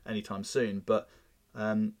man, anytime soon. But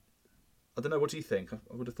I don't know. What do you think? I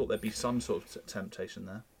would have thought there'd be some sort of temptation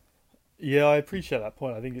there. Yeah, I appreciate that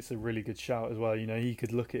point. I think it's a really good shout as well. He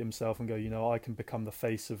could look at himself and go, I can become the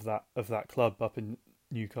face of that club up in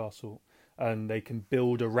Newcastle, and they can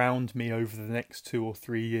build around me over the next 2 or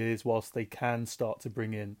 3 years whilst they can start to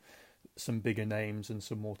bring in some bigger names and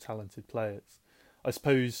some more talented players. I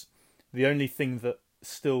suppose the only thing that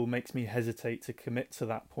still makes me hesitate to commit to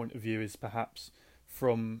that point of view is perhaps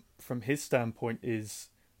from his standpoint is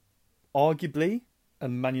arguably,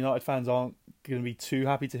 and Man United fans aren't going to be too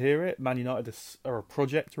happy to hear it, Man United are a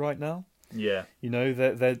project right now. Yeah.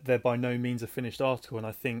 They're by no means a finished article, and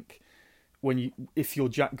I think if you're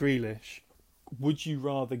Jack Grealish, would you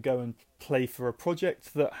rather go and play for a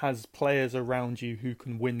project that has players around you who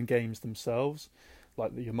can win games themselves,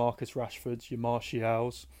 like your Marcus Rashfords, your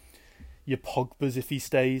Martials, your Pogbas if he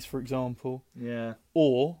stays, for example? Yeah.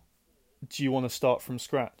 Or do you want to start from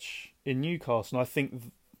scratch in Newcastle. And I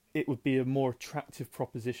think it would be a more attractive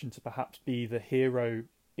proposition to perhaps be the hero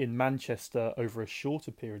in Manchester over a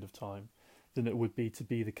shorter period of time than it would be to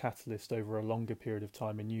be the catalyst over a longer period of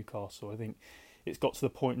time in Newcastle. I think it's got to the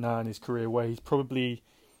point now in his career where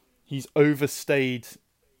he's overstayed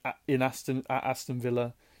at Aston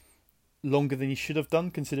Villa longer than he should have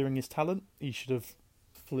done, considering his talent. He should have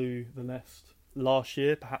flew the nest last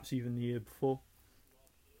year, perhaps even the year before.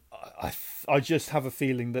 I just have a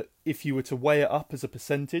feeling that if you were to weigh it up as a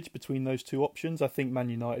percentage between those two options, I think Man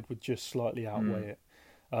United would just slightly outweigh it.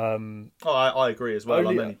 I agree as well.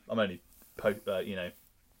 I'm only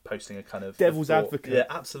posting a kind of devil's advocate. Yeah,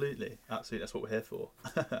 absolutely. That's what we're here for.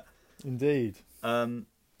 Indeed. And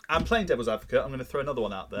playing devil's advocate, I'm going to throw another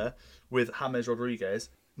one out there with James Rodriguez.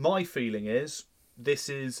 My feeling is this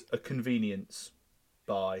is a convenience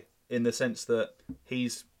buy in the sense that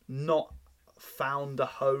he's not found a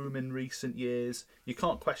home in recent years. You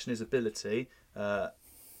can't question his ability,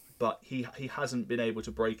 but he hasn't been able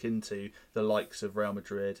to break into the likes of Real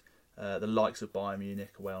Madrid, the likes of Bayern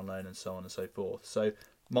Munich are well known, and so on and so forth. So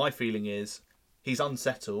my feeling is he's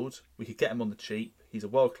unsettled. We could get him on the cheap. He's a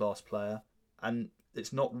world-class player, and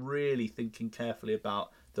it's not really thinking carefully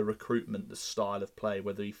about the recruitment, the style of play,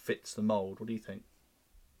 whether he fits the mould. What do you think?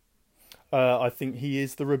 I think he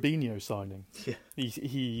is the Robinho signing. Yeah.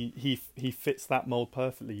 He fits that mould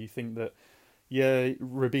perfectly. You think that, yeah,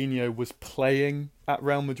 Robinho was playing at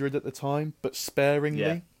Real Madrid at the time, but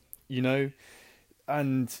sparingly,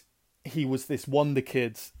 and he was this wonder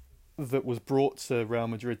kid that was brought to Real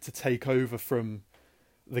Madrid to take over from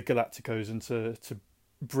the Galacticos and to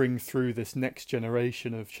bring through this next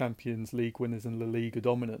generation of Champions League winners and La Liga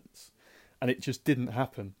dominance. And it just didn't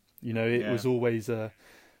happen. It was always a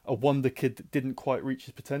wonder kid that didn't quite reach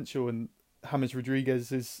his potential, and James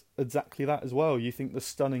Rodriguez is exactly that as well. You think the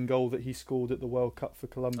stunning goal that he scored at the World Cup for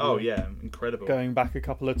Colombia. Oh yeah, incredible. Going back a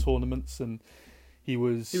couple of tournaments, and he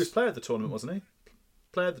was player of the tournament, wasn't he?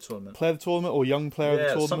 Player of the tournament. Player of the tournament or young player of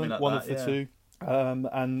the tournament, like one that, of the two.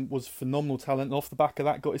 And was phenomenal talent. And off the back of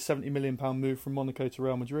that, got his £70 million move from Monaco to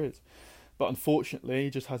Real Madrid. But unfortunately, he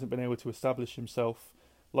just hasn't been able to establish himself,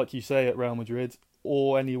 like you say, at Real Madrid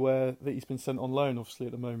or anywhere that he's been sent on loan, obviously,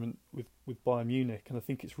 at the moment with Bayern Munich. And I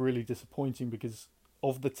think it's really disappointing because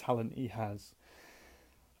of the talent he has.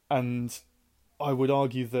 And I would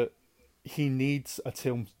argue that he needs a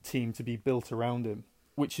team to be built around him,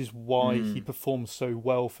 which is why he performed so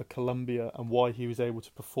well for Colombia and why he was able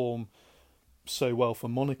to perform so well for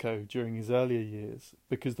Monaco during his earlier years,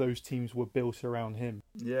 because those teams were built around him.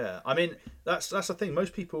 Yeah, I mean, that's the thing.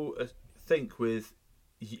 Most people think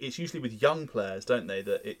it's usually with young players, don't they,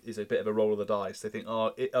 that it is a bit of a roll of the dice. They think,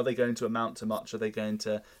 are they going to amount to much? Are they going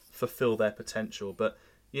to fulfill their potential? But,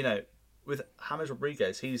 with James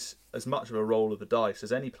Rodriguez, he's as much of a roll of the dice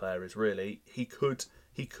as any player is, really.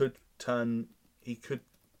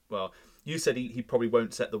 Well, you said he probably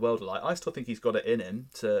won't set the world alight. I still think he's got it in him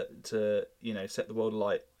to set the world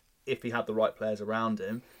alight if he had the right players around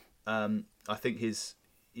him. I think his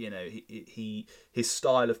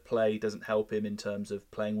style of play doesn't help him in terms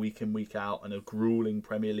of playing week in, week out and a grueling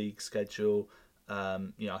Premier League schedule.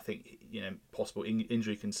 I think possible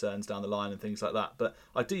injury concerns down the line and things like that. But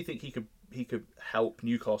I do think he could help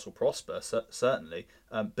Newcastle prosper, certainly.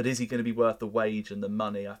 But is he going to be worth the wage and the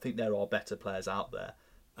money? I think there are better players out there.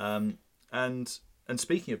 And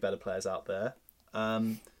speaking of better players out there,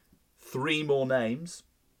 3 more names.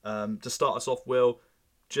 To start us off, Will,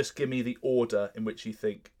 just give me the order in which you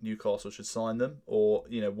think Newcastle should sign them, or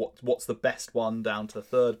what's the best one down to the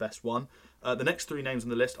third best one. The next 3 names on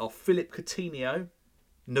the list are Philippe Coutinho,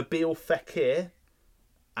 Nabil Fekir,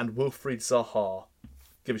 and Wilfried Zaha.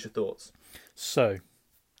 Give us your thoughts. So,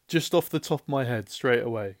 just off the top of my head, straight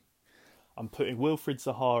away, I'm putting Wilfried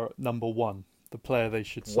Zaha at number 1. The player they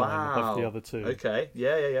should sign above the other 2. Okay,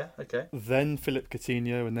 yeah, okay. Then Philippe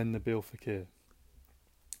Coutinho and then Nabil Fekir.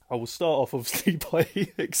 I will start off, obviously, by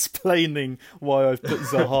explaining why I've put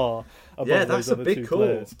Zaha above those other 2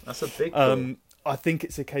 players. That's a big call. I think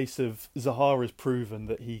it's a case of Zaha has proven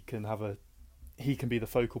that he can be the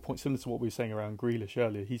focal point, similar to what we were saying around Grealish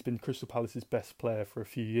earlier. He's been Crystal Palace's best player for a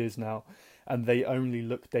few years now, and they only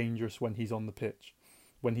look dangerous when he's on the pitch.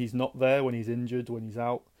 When he's not there, when he's injured, when he's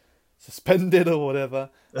out, suspended or whatever,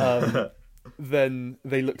 then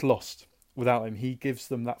they look lost without him. He gives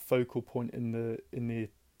them that focal point in the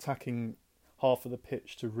attacking half of the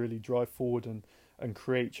pitch to really drive forward and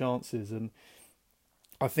create chances. And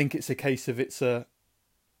I think it's a case of it's a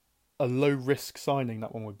low risk signing,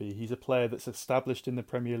 that one would be. He's a player that's established in the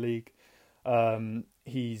Premier League.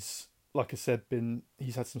 He's, like I said,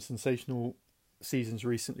 he's had some sensational seasons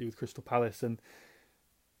recently with Crystal Palace, and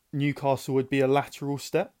Newcastle would be a lateral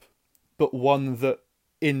step, but one that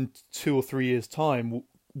in 2 or 3 years' time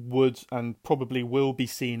would and probably will be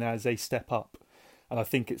seen as a step up. And I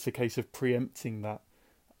think it's a case of preempting that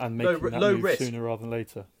and making that move risk. Sooner rather than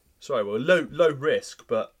later. Sorry, well, low risk,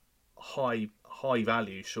 but high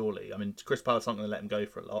value, surely. I mean, Chris Palace aren't going to let him go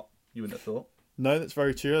for a lot, you wouldn't have thought. No, that's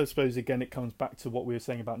very true. I suppose, again, it comes back to what we were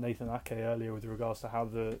saying about Nathan Ake earlier with regards to how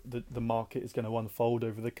the market is going to unfold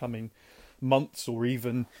over the coming months or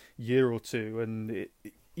even year or two. And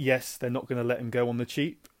yes, they're not going to let him go on the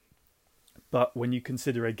cheap. But when you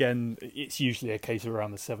consider, again, it's usually a case of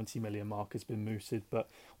around the 70 million mark has been mooted, but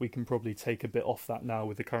we can probably take a bit off that now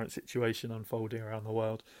with the current situation unfolding around the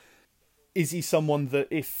world. Is he someone that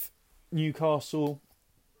if Newcastle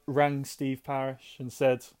rang Steve Parish and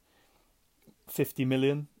said 50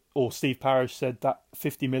 million, or Steve Parish said that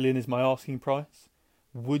 50 million is my asking price,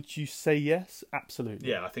 would you say yes? Absolutely.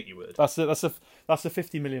 Yeah, I think you would. That's a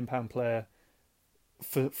 50 million pound player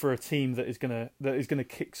for a team that is gonna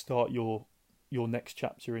kickstart your next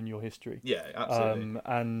chapter in your history. Yeah, absolutely.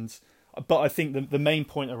 But I think the main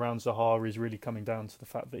point around Zaha is really coming down to the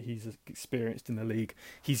fact that he's experienced in the league.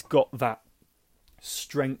 He's got that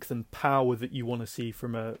strength and power that you want to see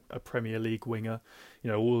from a Premier League winger.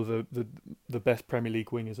 You know, all of the best Premier League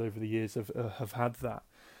wingers over the years have had that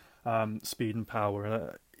speed and power.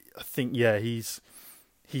 And I think, yeah, he's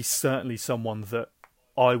certainly someone that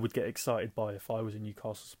I would get excited by if I was a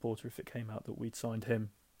Newcastle supporter if it came out that we'd signed him.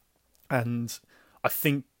 And I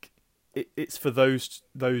think it's for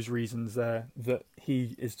those reasons there that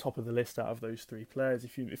he is top of the list out of those three players.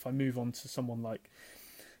 If I move on to someone like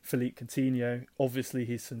Philippe Coutinho, obviously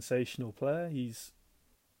he's a sensational player. He's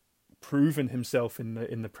proven himself in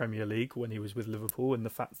the Premier League when he was with Liverpool, and the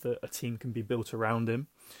fact that a team can be built around him.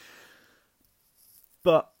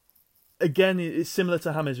 But again, it's similar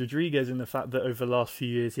to James Rodriguez in the fact that over the last few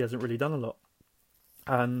years he hasn't really done a lot.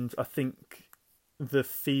 And I think the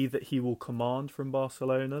fee that he will command from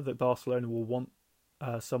Barcelona, that Barcelona will want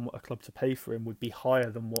a club to pay for him, would be higher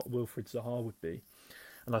than what Wilfried Zaha would be.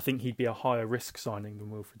 And I think he'd be a higher risk signing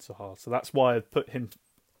than Wilfried Zaha. So that's why I'd put him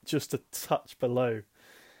just a touch below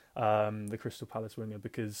the Crystal Palace winger,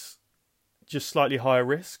 because just slightly higher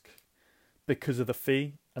risk because of the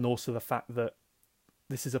fee, and also the fact that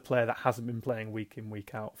this is a player that hasn't been playing week in,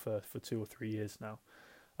 week out for 2 or 3 years now,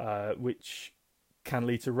 which can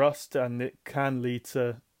lead to rust, and it can lead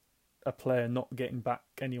to a player not getting back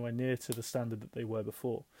anywhere near to the standard that they were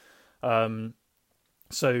before.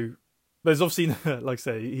 So there's obviously, like I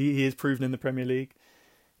say, he is proven in the Premier League.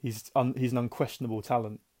 He's an unquestionable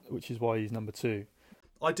talent, which is why he's number 2.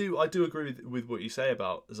 I do agree with what you say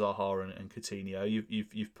about Zaha and Coutinho.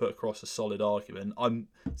 You've put across a solid argument. I'm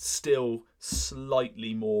still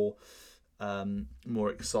slightly more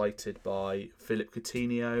excited by Philippe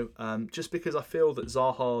Coutinho, just because I feel that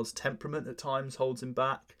Zaha's temperament at times holds him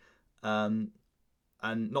back, and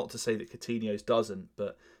not to say that Coutinho's doesn't,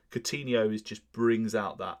 but Coutinho just brings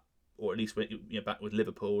out that, or at least when back with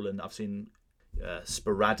Liverpool, and I've seen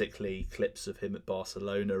sporadically clips of him at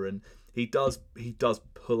Barcelona, and he does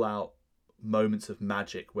pull out moments of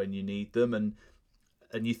magic when you need them, and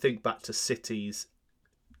you think back to City's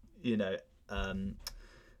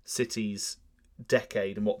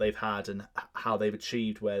decade and what they've had and how they've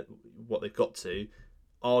achieved what they've got to.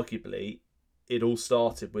 Arguably, it all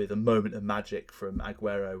started with a moment of magic from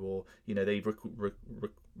Aguero, or they've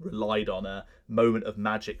relied on a moment of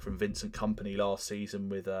magic from Vincent Kompany last season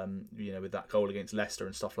with with that goal against Leicester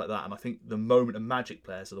and stuff like that. And I think the moment of magic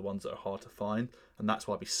players are the ones that are hard to find, and that's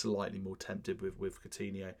why I'd be slightly more tempted with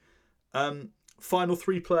Coutinho. Final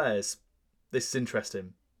 3 players. This is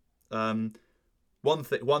interesting. One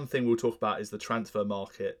thing we'll talk about is the transfer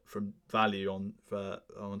market from value on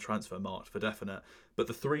Transfermarkt for definite. But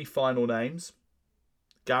the 3 final names: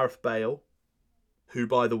 Gareth Bale, who,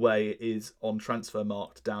 by the way, is on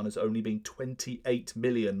Transfermarkt down as only being 28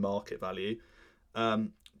 million market value,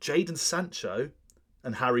 Jadon Sancho,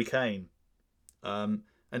 and Harry Kane. And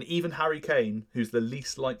even Harry Kane, who's the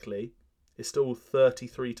least likely, is still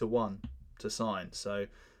 33-1 to sign. So,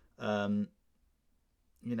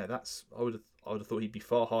 that's I would have thought he'd be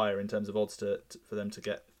far higher in terms of odds for them to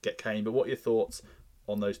get Kane. But what are your thoughts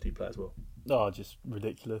on those 2 players, Will? Oh, just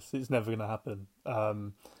ridiculous. It's never going to happen.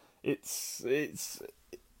 It's when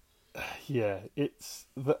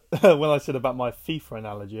I said about my FIFA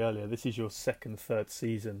analogy earlier, this is your 2nd, 3rd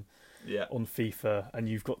season on FIFA, and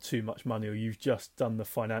you've got too much money, or you've just done the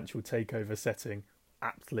financial takeover setting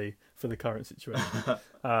aptly for the current situation,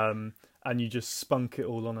 and you just spunk it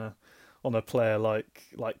all on a player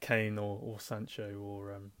like Kane or Sancho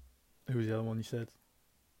or who was the other one you said?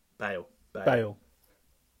 Bale.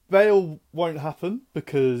 Bale won't happen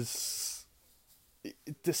because,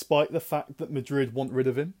 despite the fact that Madrid want rid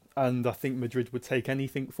of him, and I think Madrid would take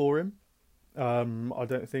anything for him, I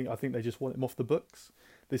think they just want him off the books.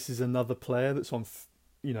 This is another player that's on,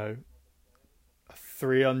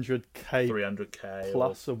 300k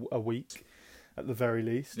plus a week at the very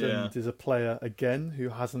least, and is a player again who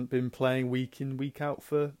hasn't been playing week in, week out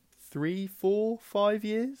for 3, 4, 5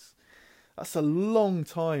 years. That's a long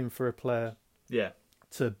time for a player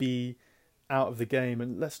to be out of the game,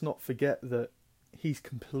 and let's not forget that he's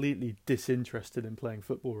completely disinterested in playing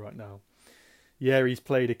football right now. Yeah, he's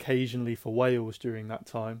played occasionally for Wales during that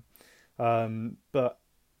time, but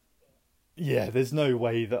yeah, there's no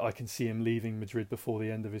way that I can see him leaving Madrid before the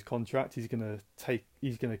end of his contract. He's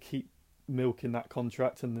gonna keep milking that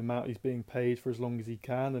contract and the amount he's being paid for as long as he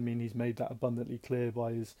can. I mean, he's made that abundantly clear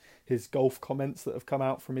by his golf comments that have come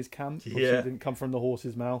out from his camp. Obviously, it didn't come from the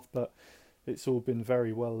horse's mouth, but it's all been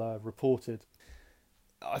very well reported.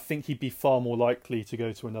 I think he'd be far more likely to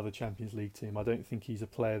go to another Champions League team. I don't think he's a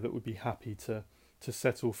player that would be happy to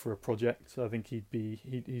settle for a project. I think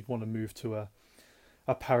he'd want to move to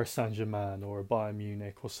a Paris Saint-Germain or a Bayern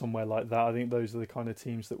Munich or somewhere like that. I think those are the kind of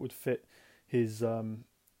teams that would fit his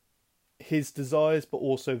desires, but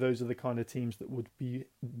also those are the kind of teams that would be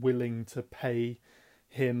willing to pay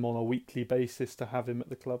him on a weekly basis to have him at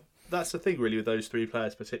the club. That's the thing really with those three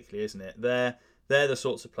players particularly, isn't it? They're the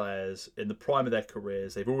sorts of players in the prime of their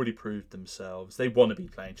careers. They've already proved themselves. They want to be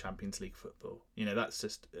playing Champions League football. That's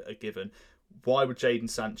just a given. Why would Jadon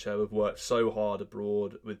Sancho have worked so hard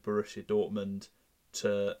abroad with Borussia Dortmund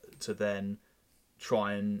to then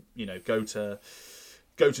try and go to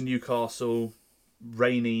Newcastle,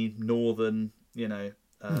 rainy northern, and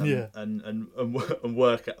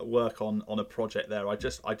work on a project there? I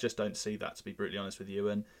just don't see that, to be brutally honest with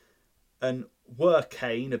you. And were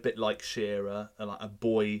Kane a bit like Shearer, like a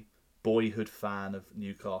boyhood fan of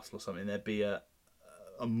Newcastle or something, there'd be a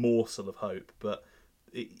morsel of hope. But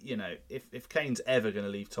if Kane's ever going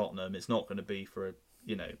to leave Tottenham, it's not going to be for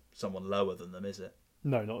someone lower than them, is it?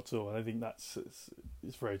 No, not at all. I think it's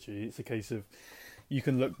very true. It's a case of you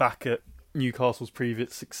can look back at Newcastle's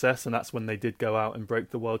previous success, and that's when they did go out and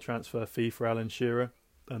break the world transfer fee for Alan Shearer,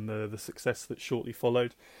 and the success that shortly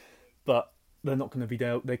followed. But they're not going to be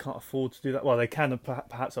there. They can't afford to do that. Well, they can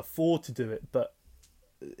perhaps afford to do it, but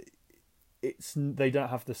they don't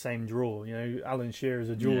have the same draw. Alan Shearer's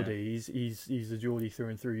a Geordie. Yeah. He's a Geordie through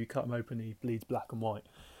and through. You cut him open, he bleeds black and white.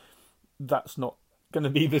 That's not going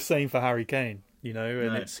to be the same for Harry Kane.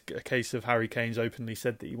 And it's a case of Harry Kane's openly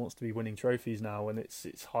said that he wants to be winning trophies now, and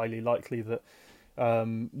it's highly likely that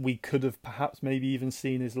we could have perhaps maybe even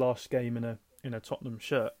seen his last game in a Tottenham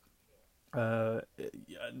shirt.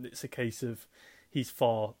 And it's a case of he's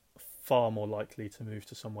far more likely to move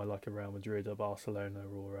to somewhere like a Real Madrid or Barcelona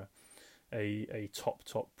or a top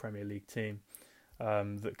Premier League team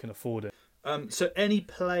that can afford it. So any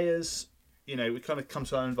players, we kind of come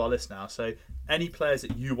to the end of our list now. So any players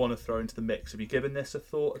that you want to throw into the mix, have you given this a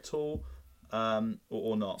thought at all,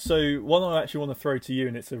 or not? So one I actually want to throw to you,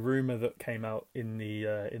 and it's a rumour that came out in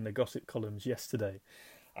the gossip columns yesterday,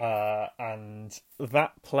 and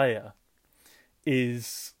that player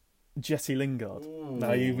is Jesse Lingard. Ooh.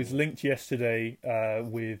 Now, he was linked yesterday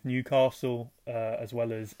with Newcastle as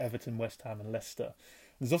well as Everton, West Ham and Leicester.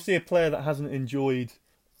 There's obviously a player that hasn't enjoyed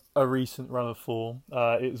a recent run of form.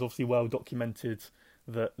 It was obviously well documented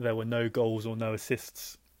that there were no goals or no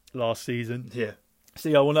assists last season. Yeah. So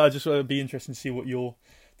yeah, I just want to be interested to see what your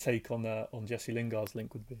take on Jesse Lingard's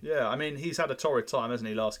link would be. Yeah, I mean, he's had a torrid time, hasn't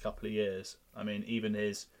he, last couple of years? I mean, even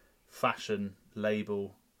his fashion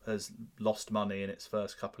label has lost money in its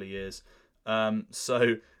first couple of years.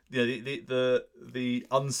 So the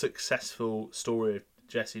unsuccessful story of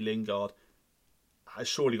Jesse Lingard has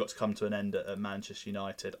surely got to come to an end at Manchester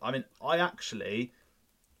United. I mean, I actually,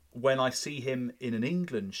 when I see him in an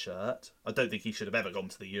England shirt, I don't think he should have ever gone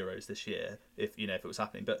to the Euros this year if it was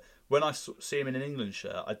happening. But when I see him in an England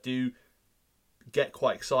shirt, I do get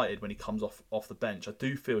quite excited when he comes off the bench. I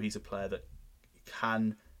do feel he's a player that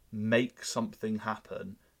can make something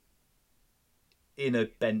happen in a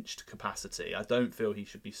benched capacity. I don't feel he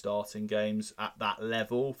should be starting games at that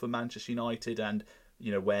level for Manchester United and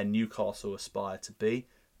where Newcastle aspire to be.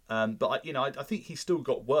 But I think he's still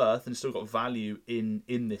got worth and still got value in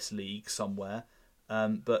this league somewhere.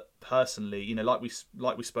 But personally, like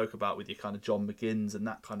we spoke about with your kind of John McGinns and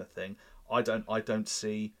that kind of thing, I don't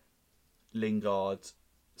see Lingard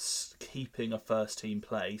keeping a first team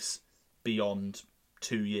place beyond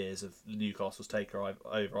 2 years of Newcastle's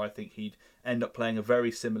takeover. I think he'd end up playing a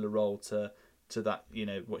very similar role to that,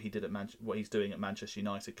 what he did what he's doing at Manchester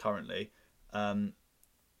United currently.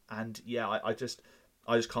 And yeah, I just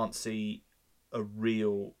can't see a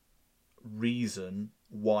real reason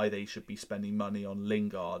why they should be spending money on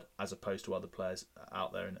Lingard as opposed to other players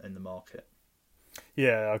out there in the market.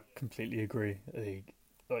 Yeah, I completely agree.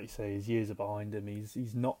 Like you say, his years are behind him.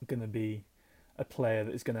 He's not going to be a player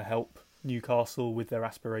that is going to help Newcastle with their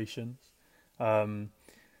aspirations. I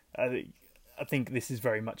think this is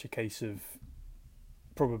very much a case of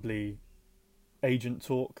probably agent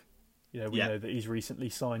talk. You know, we know that he's recently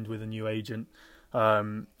signed with a new agent,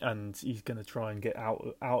 and he's going to try and get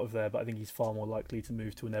out of there. But I think he's far more likely to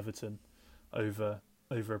move to an Everton over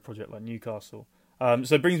a project like Newcastle.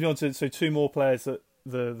 So it brings me on to two more players that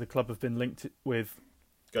the club have been linked with.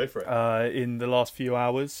 Go for it. In the last few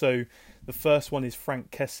hours. So the first one is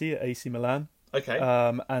Frank Kessie at AC Milan. Okay.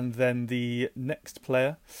 And then the next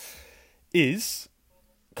player is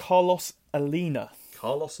Carlos Alina.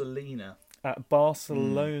 Carlos Alina at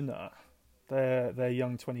Barcelona. Their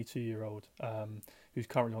young 22-year-old who's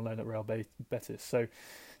currently on loan at Real Betis. So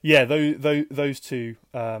yeah, those two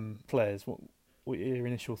players. What are your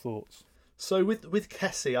initial thoughts? So with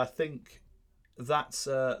Kessie, I think that's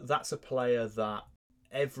a player that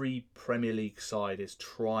every Premier League side is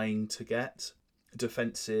trying to get.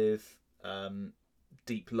 Defensive,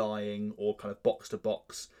 deep lying, or kind of box to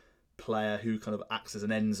box player who kind of acts as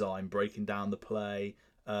an enzyme, breaking down the play,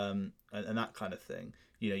 and that kind of thing.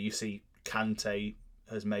 You know, you see Kante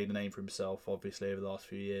has made a name for himself, obviously, over the last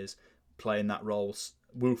few years, playing that role.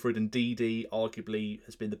 Wilfred Ndidi arguably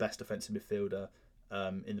has been the best defensive midfielder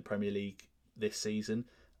in the Premier League this season,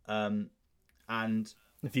 and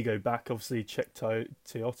if you go back, obviously Cheick Tiote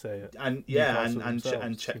and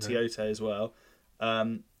Cheick Tiote as well.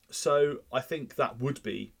 So I think that would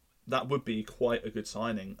be quite a good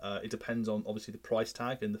signing. It depends on obviously the price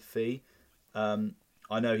tag and the fee.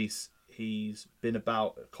 I know he's been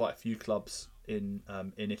about quite a few clubs in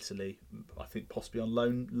Italy. I think possibly on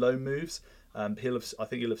loan moves. I think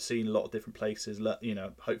he'll have seen a lot of different places. You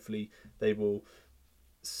know, hopefully they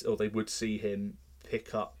would see him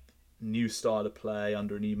pick up new style of play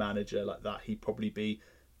under a new manager like that. He'd probably be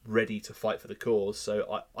ready to fight for the cause.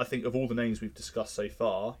 So I think of all the names we've discussed so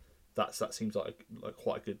far, that seems like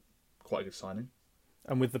quite a good signing.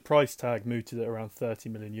 And with the price tag mooted at around 30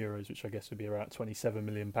 million euros, which I guess would be around 27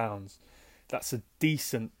 million pounds, that's a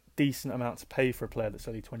decent amount to pay for a player that's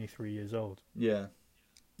only 23 years old. Yeah.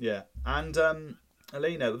 And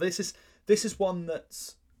Alina, this is one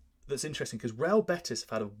that's interesting because Real Betis have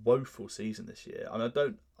had a woeful season this year.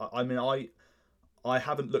 I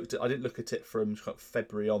haven't looked at. I didn't look at it from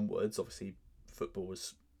February onwards. Obviously, football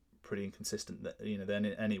was pretty inconsistent, then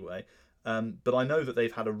anyway. But I know that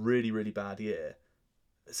they've had a really, really bad year.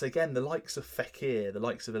 So again, the likes of Fekir, the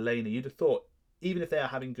likes of Elena, you'd have thought, even if they are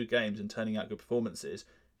having good games and turning out good performances,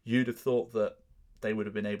 you'd have thought that they would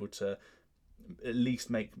have been able to at least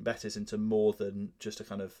make Betis into more than just a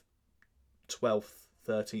kind of 12th,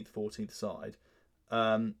 13th, 14th side.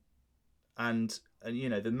 And you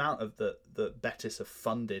know, the amount of the Betis have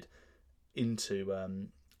funded into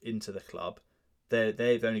the club,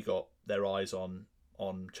 they've only got their eyes on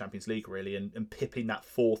Champions League really, and pipping that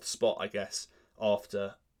fourth spot, I guess,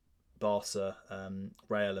 after Barca,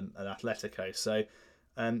 Real, and Atletico. So,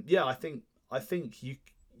 I think you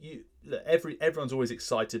look, everyone's always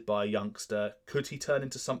excited by a youngster. Could he turn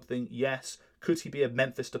into something? Yes. Could he be a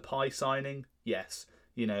Memphis Depay signing? Yes.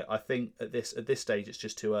 You know, I think at this stage it's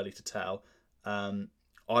just too early to tell.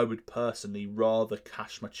 I would personally rather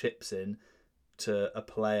cash my chips in to a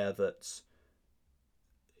player that's,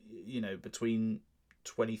 you know, between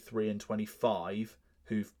 23 and 25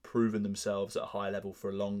 who've proven themselves at a high level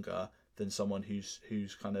for longer than someone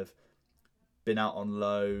who's kind of been out on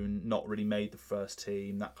loan, not really made the first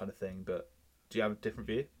team, that kind of thing. But do you have a different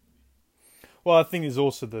view? Well, I think it's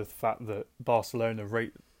also the fact that Barcelona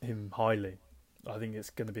rate him highly. I think it's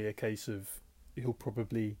going to be a case of he'll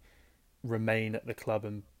probably remain at the club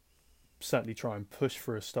and certainly try and push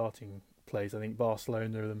for a starting place. I think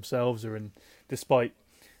Barcelona themselves are despite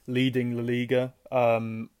leading La Liga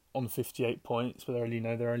on 58 points, but they're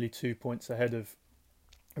only 2 points ahead of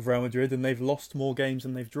Real Madrid, and they've lost more games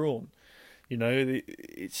than they've drawn. You know,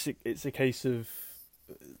 it's a case of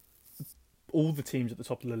all the teams at the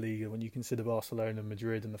top of La Liga, when you consider Barcelona and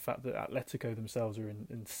Madrid, and the fact that Atletico themselves are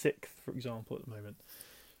in sixth, for example, at the moment.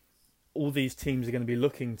 All these teams are going to be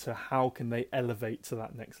looking to how can they elevate to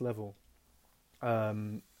that next level.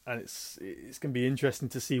 And it's going to be interesting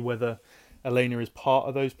to see whether Elena is part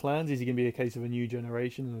of those plans. Is he going to be a case of a new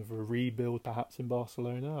generation, of a rebuild perhaps in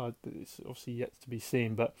Barcelona? It's obviously yet to be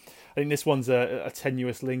seen. But I think this one's a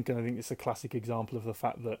tenuous link, and I think it's a classic example of the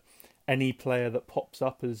fact that any player that pops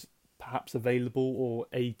up as perhaps available or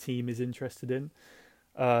a team is interested in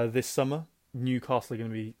this summer, Newcastle are going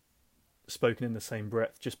to be spoken in the same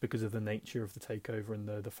breath, just because of the nature of the takeover and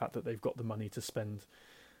the fact that they've got the money to spend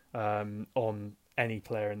on any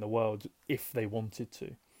player in the world if they wanted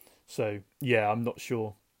to. So yeah, I'm not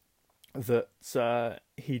sure that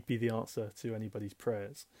he'd be the answer to anybody's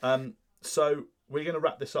prayers. So we're going to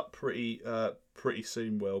wrap this up pretty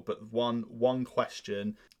soon, Will. But one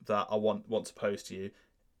question that I want to pose to you: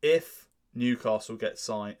 if Newcastle get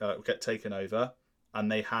taken over,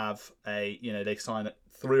 and they have they sign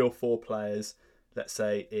 3 or 4 players, let's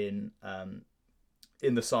say in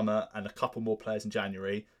the summer, and a couple more players in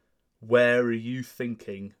January, where are you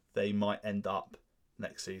thinking they might end up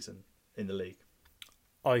next season in the league?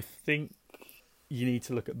 I think you need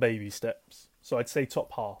to look at baby steps. So I'd say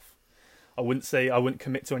top half. I wouldn't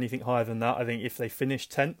commit to anything higher than that. I think if they finish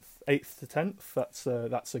 10th, 8th to 10th,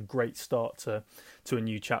 that's a great start to a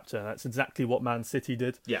new chapter. That's exactly what Man City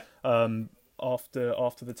did. Yeah. After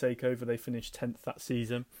the takeover, they finished 10th that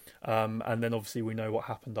season, and then obviously we know what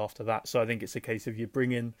happened after that. So I think it's a case of you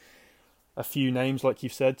bring in a few names, like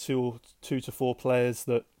you've said, 2 to 4 players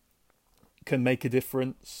that can make a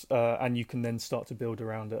difference, and you can then start to build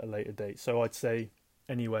around at a later date. So I'd say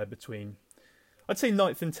anywhere between, I'd say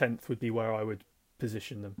 9th and 10th would be where I would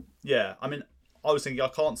position them. Yeah, I mean, I was thinking I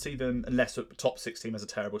can't see them, unless the top 6 team has a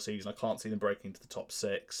terrible season, I can't see them breaking into the top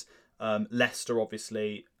 6. Leicester,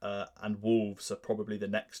 obviously, and Wolves are probably the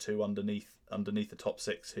next 2 underneath the top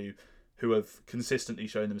 6 who have consistently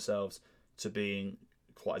shown themselves to being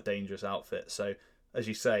quite a dangerous outfit. So, as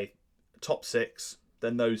you say, top 6,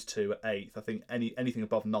 then those 2 at 8th. I think anything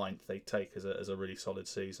above 9th they take as a really solid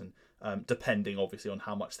season, depending obviously on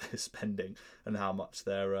how much they're spending and how much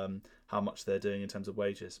they're doing in terms of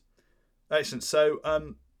wages. Excellent.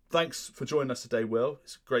 So, thanks for joining us today, Will.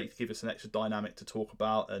 It's great to give us an extra dynamic to talk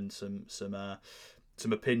about and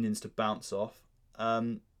some opinions to bounce off.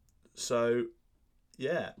 So,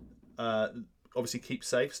 yeah, obviously keep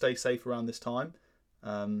safe, stay safe around this time,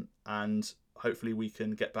 and hopefully we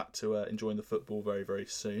can get back to enjoying the football very, very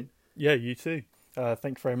soon. Yeah, you too.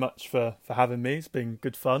 Thanks very much for having me. It's been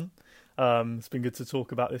good fun. It's been good to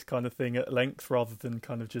talk about this kind of thing at length rather than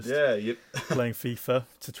kind of just playing FIFA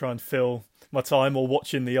to try and fill my time or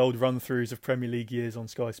watching the old run-throughs of Premier League years on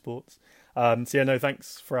Sky Sports. So yeah, no,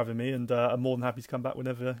 thanks for having me, and I'm more than happy to come back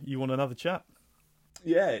whenever you want another chat.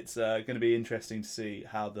 Yeah, it's going to be interesting to see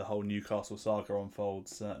how the whole Newcastle saga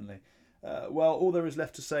unfolds, certainly. Well, all there is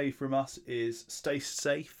left to say from us is stay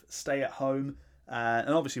safe, stay at home,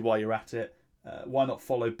 and obviously while you're at it, why not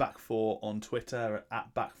follow Back4 on Twitter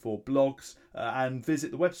at Back4Blogs, and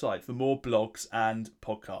visit the website for more blogs and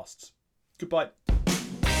podcasts. Goodbye.